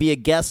you to be a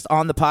guest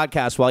on the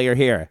podcast while you're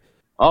here.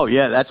 Oh,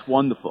 yeah, that's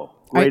wonderful.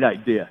 Great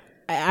idea.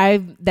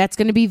 That's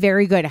going to be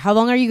very good. How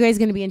long are you guys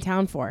going to be in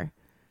town for?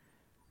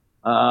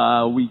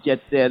 We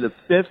get there the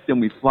 5th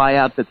and we fly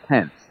out the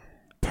 10th.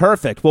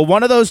 Perfect. Well,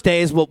 one of those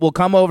days, we'll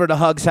come over to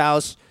Hug's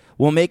house.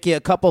 We'll make you a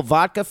couple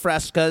vodka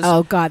frescas.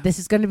 Oh, God, this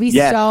is going to be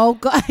so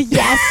good.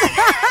 Yes.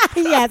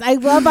 Yes, I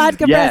love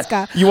vodka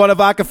fresca. You want a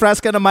vodka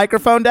fresca and a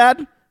microphone,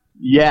 Dad?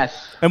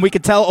 Yes. And we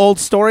could tell old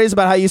stories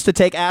about how you used to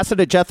take acid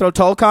at Jethro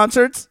Tull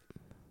concerts?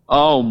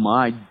 Oh,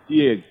 my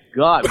dear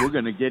God. We're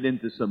going to get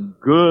into some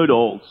good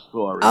old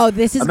stories. Oh,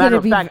 this is going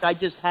to be... As a matter of fact, I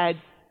just had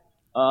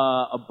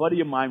a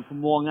buddy of mine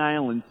from Long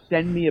Island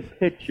send me a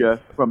picture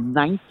from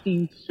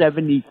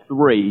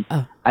 1973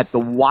 at the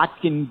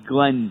Watkin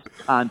Glen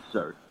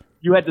concert.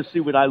 You had to see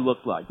what I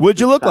looked like. What'd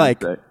you look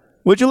like?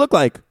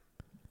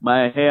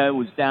 My hair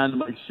was down to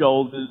my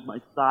shoulders. My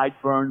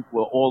sideburns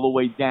were all the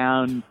way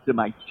down to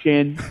my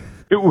chin.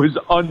 It was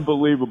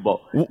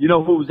unbelievable. You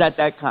know who was at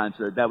that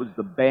concert? That was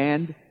the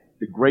band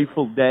the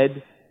Grateful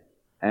Dead,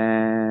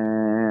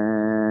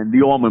 and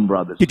the Allman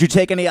Brothers. Did you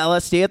take any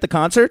LSD at the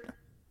concert?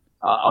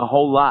 A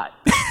whole lot.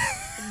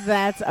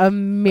 That's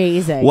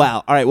amazing.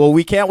 Wow. All right. Well,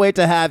 we can't wait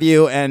to have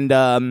you.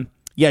 And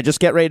yeah, just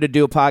get ready to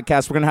do a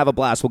podcast. We're going to have a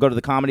blast. We'll go to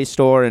the Comedy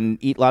Store and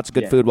eat lots of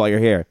good food while you're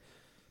here.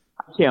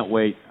 I can't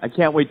wait. I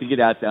can't wait to get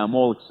out there. I'm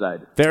all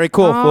excited. Very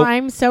cool. Oh,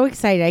 I'm so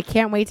excited. I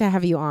can't wait to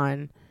have you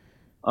on.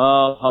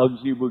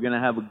 Hugsy, we're going to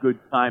have a good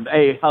time.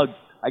 Hey, Hugs,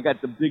 I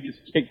got the biggest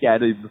kick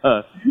out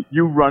of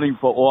you running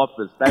for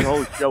office. That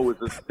whole show was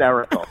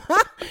hysterical.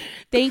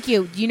 Thank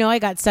you. You know I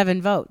got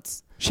 7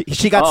 votes.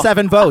 She got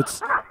 7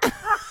 votes.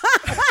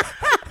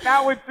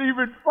 Now it's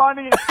even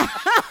funnier.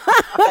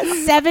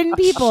 7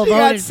 people She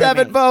voted got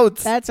 7 for me.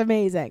 votes. That's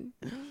amazing.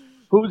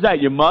 Who's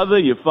that? Your mother?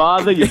 Your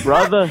father? Your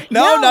brother?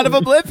 No, none of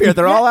them live here.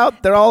 They're all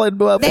out. They're all in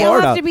Florida. They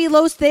all have to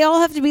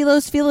be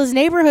Los Feliz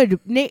neighborhood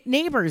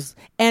neighbors,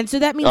 and so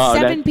that means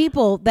 7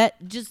 people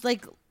that just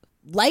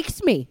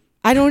likes me.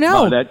 I don't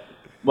know.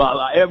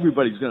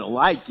 Everybody's gonna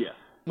like you,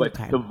 but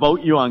Okay. to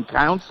vote you on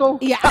council?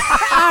 Yeah.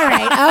 All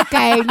right.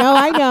 Okay. No,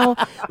 I know.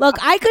 Look,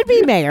 I could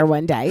be mayor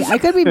one day.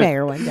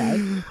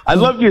 I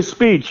love your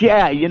speech.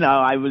 Yeah,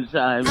 I was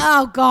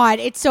Oh God,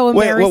 it's so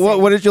Wait,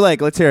 embarrassing. what did you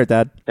like? Let's hear it,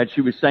 Dad. that she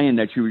was saying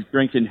that she was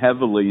drinking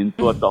heavily and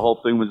thought the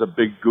whole thing was a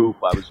big goof.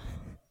 I was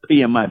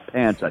peeing my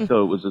pants. I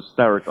thought it was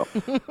hysterical.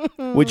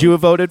 Would you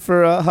have voted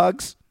for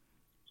Hugs?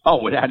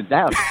 Oh, without a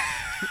doubt.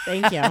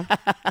 Thank you.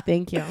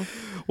 Thank you.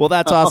 Well,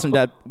 that's awesome,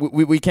 Dad.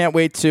 We can't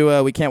wait to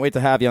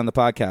have you on the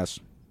podcast.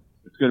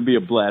 It's going to be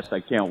a blast. I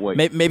can't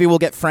wait. Maybe we'll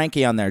get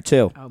Frankie on there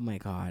too. Oh my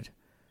God.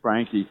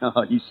 Frankie,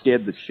 he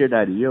scared the shit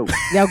out of you.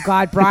 Oh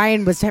God,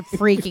 Brian was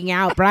freaking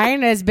out.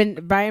 Brian hasn't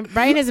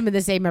been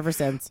the same ever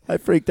since. I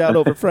freaked out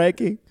over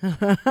Frankie.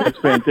 That's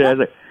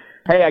fantastic.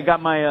 Hey, I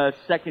got my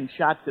second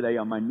shot today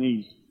on my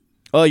knees.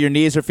 Oh, your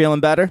knees are feeling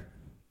better?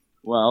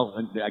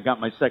 Well, I got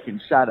my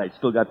second shot. I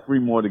still got 3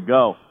 more to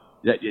go.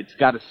 It's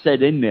got to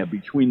set in there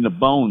between the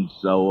bones.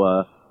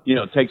 So,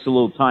 it takes a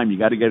little time. You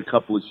got to get a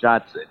couple of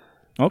shots in.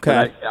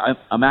 Okay. But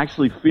I'm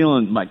actually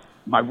feeling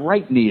my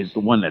right knee is the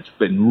one that's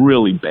been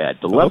really bad.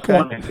 The left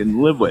one I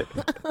can live with.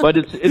 But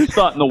it's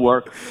starting to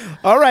work.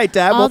 All right,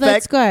 Dad. Well,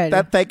 that's good.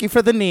 Thank you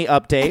for the knee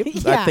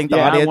update. Yeah. I think the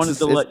Yeah, audience I wanted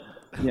to let...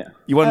 Yeah.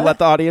 You want to let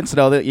the audience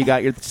know that you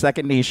got your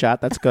second knee shot.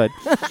 That's good.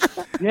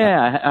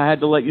 Yeah, I had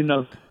to let you know.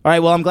 All right.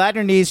 Well, I'm glad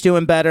your knee's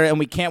doing better, and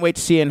we can't wait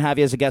to see you and have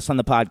you as a guest on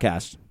the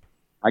podcast.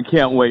 I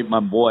can't wait, my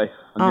boy.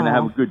 I'm going to Aw.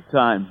 have a good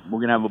time. We're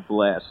going to have a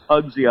blast.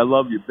 Hugsy, I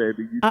love you,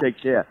 baby. You take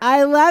care.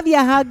 I love you,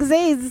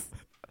 Hugsies.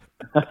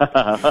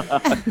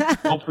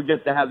 Don't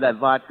forget to have that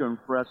vodka and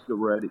Fresca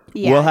ready.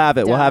 Yeah, We'll have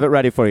it. We'll have it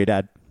ready for you,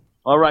 Dad.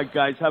 All right,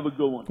 guys. Have a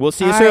good one. We'll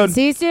see you All soon. right,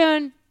 see you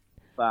soon.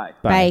 Bye.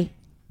 Bye.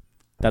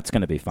 That's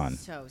going to be fun.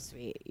 So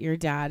sweet. Your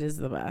dad is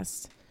the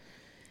best.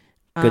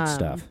 Good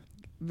stuff.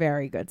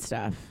 Very good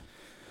stuff.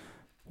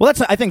 Well,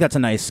 I think that's a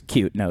nice,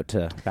 cute note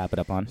to wrap it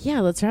up on.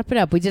 Yeah, let's wrap it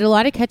up. We did a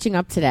lot of catching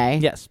up today.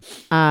 Yes.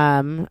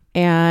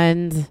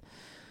 And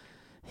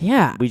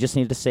yeah, We just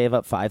need to save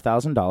up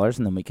 $5,000,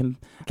 and then we can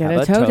Get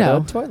have a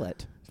Toto.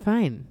 toilet.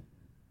 fine.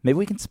 Maybe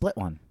we can split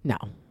one. No,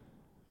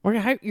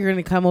 you're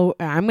gonna come over.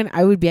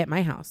 I would be at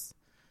my house.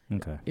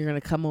 Okay. You're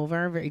gonna come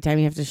over every time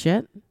you have to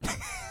shit.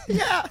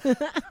 Yeah,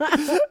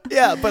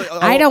 but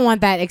I don't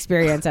want that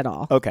experience at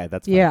all. Okay,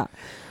 that's fine. Yeah.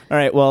 All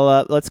right.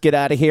 Well, let's get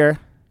out of here.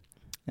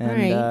 And All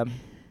right.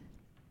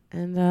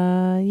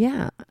 And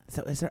yeah,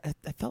 so is there?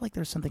 I felt like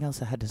there was something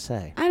else I had to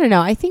say. I don't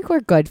know. I think we're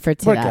good for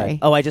We're today. good.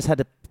 Oh, I just had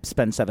to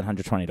spend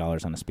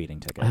 $720 on a speeding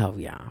ticket. Oh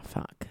yeah,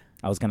 fuck.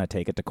 I was gonna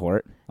take it to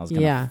court. I was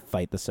gonna Yeah.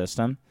 fight the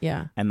system.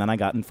 Yeah. And then I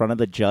got in front of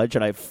the judge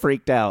and I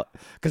freaked out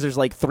because there's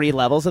like 3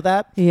 levels of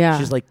that. Yeah.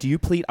 She's like, "Do you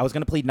plead?" I was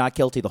going to plead not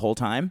guilty the whole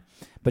time,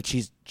 but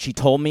she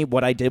told me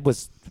what I did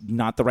was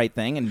not the right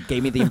thing and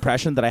gave me the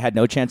impression that I had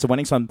no chance of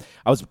winning. So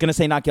I was going to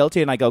say not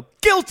guilty, and I go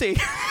guilty.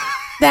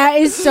 That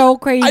is so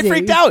crazy. I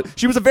freaked out.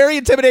 She was a very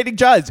intimidating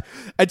judge,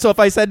 and so if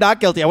I said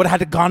not guilty, I would have had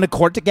to gone to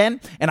court again.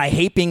 And I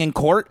hate being in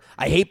court.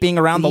 I hate being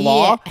around the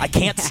law. I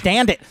can't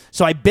stand it.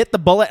 So I bit the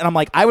bullet, and I'm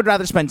like, I would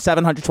rather spend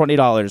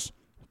 $720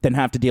 than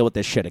have to deal with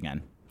this shit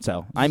again.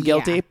 So I'm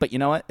guilty, Yeah. but you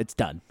know what? It's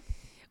done.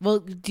 Well,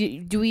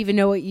 do we even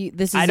know what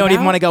this is? I don't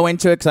even want to go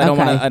into it because I don't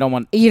Okay. want to. I don't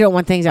want. You don't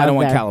want things out I don't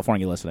want there.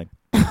 California listening.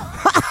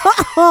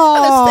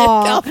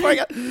 Oh,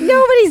 California.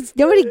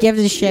 nobody gives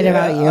a shit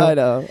about you. I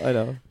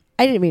know.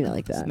 I didn't mean it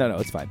like that. No,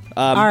 it's fine.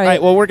 All All right.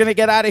 right. Well, we're gonna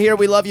get out of here.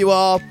 We love you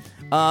all.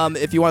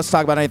 If you want us to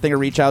talk about anything or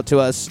reach out to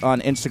us on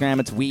Instagram,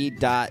 it's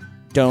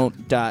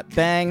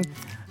we.don't.bang.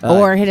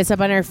 Or hit us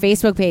up on our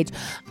Facebook page.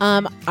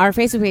 Our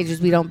Facebook page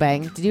is We Don't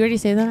Bang. Did you already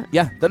say that?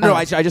 Yeah. No,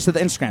 I just said the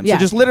Instagram. Yeah.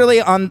 So just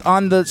literally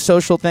on the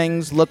social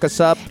things, look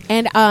us up.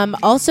 And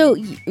also,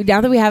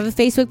 now that we have a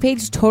Facebook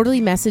page, totally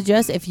message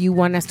us if you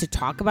want us to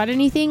talk about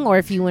anything, or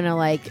if you want to,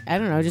 I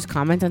don't know, just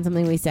comment on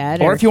something we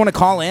said. Or if you want to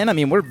call in, I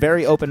mean, we're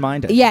very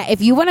open-minded. Yeah, if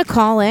you want to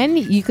call in,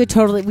 you could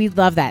totally. We'd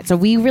love that. So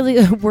we're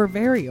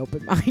very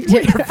open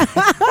minded.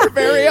 We're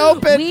very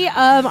open. We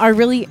are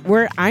really.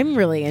 I'm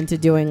really into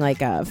doing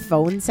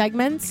phone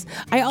segments.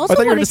 I also I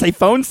thought you were want going to say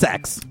phone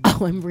sex. Oh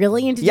I'm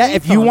really into Yeah, doing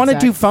if you phone want to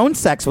sex. do phone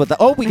sex with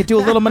we could do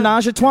a little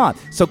menage a trois.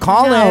 So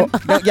call No. in.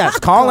 No, yes,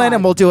 call in God.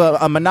 and we'll do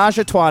a menage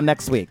a trois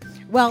next week.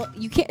 Well,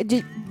 you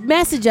can't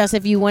message us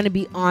if you want to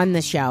be on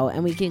the show,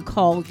 and we can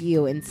call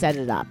you and set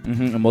it up.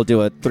 And we'll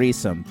do a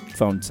threesome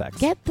phone sex.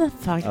 Get the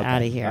fuck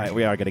out of here. All right,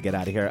 we are going to get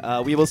out of here.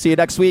 We will see you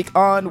next week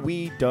on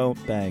We Don't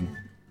Bang.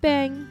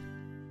 Bang.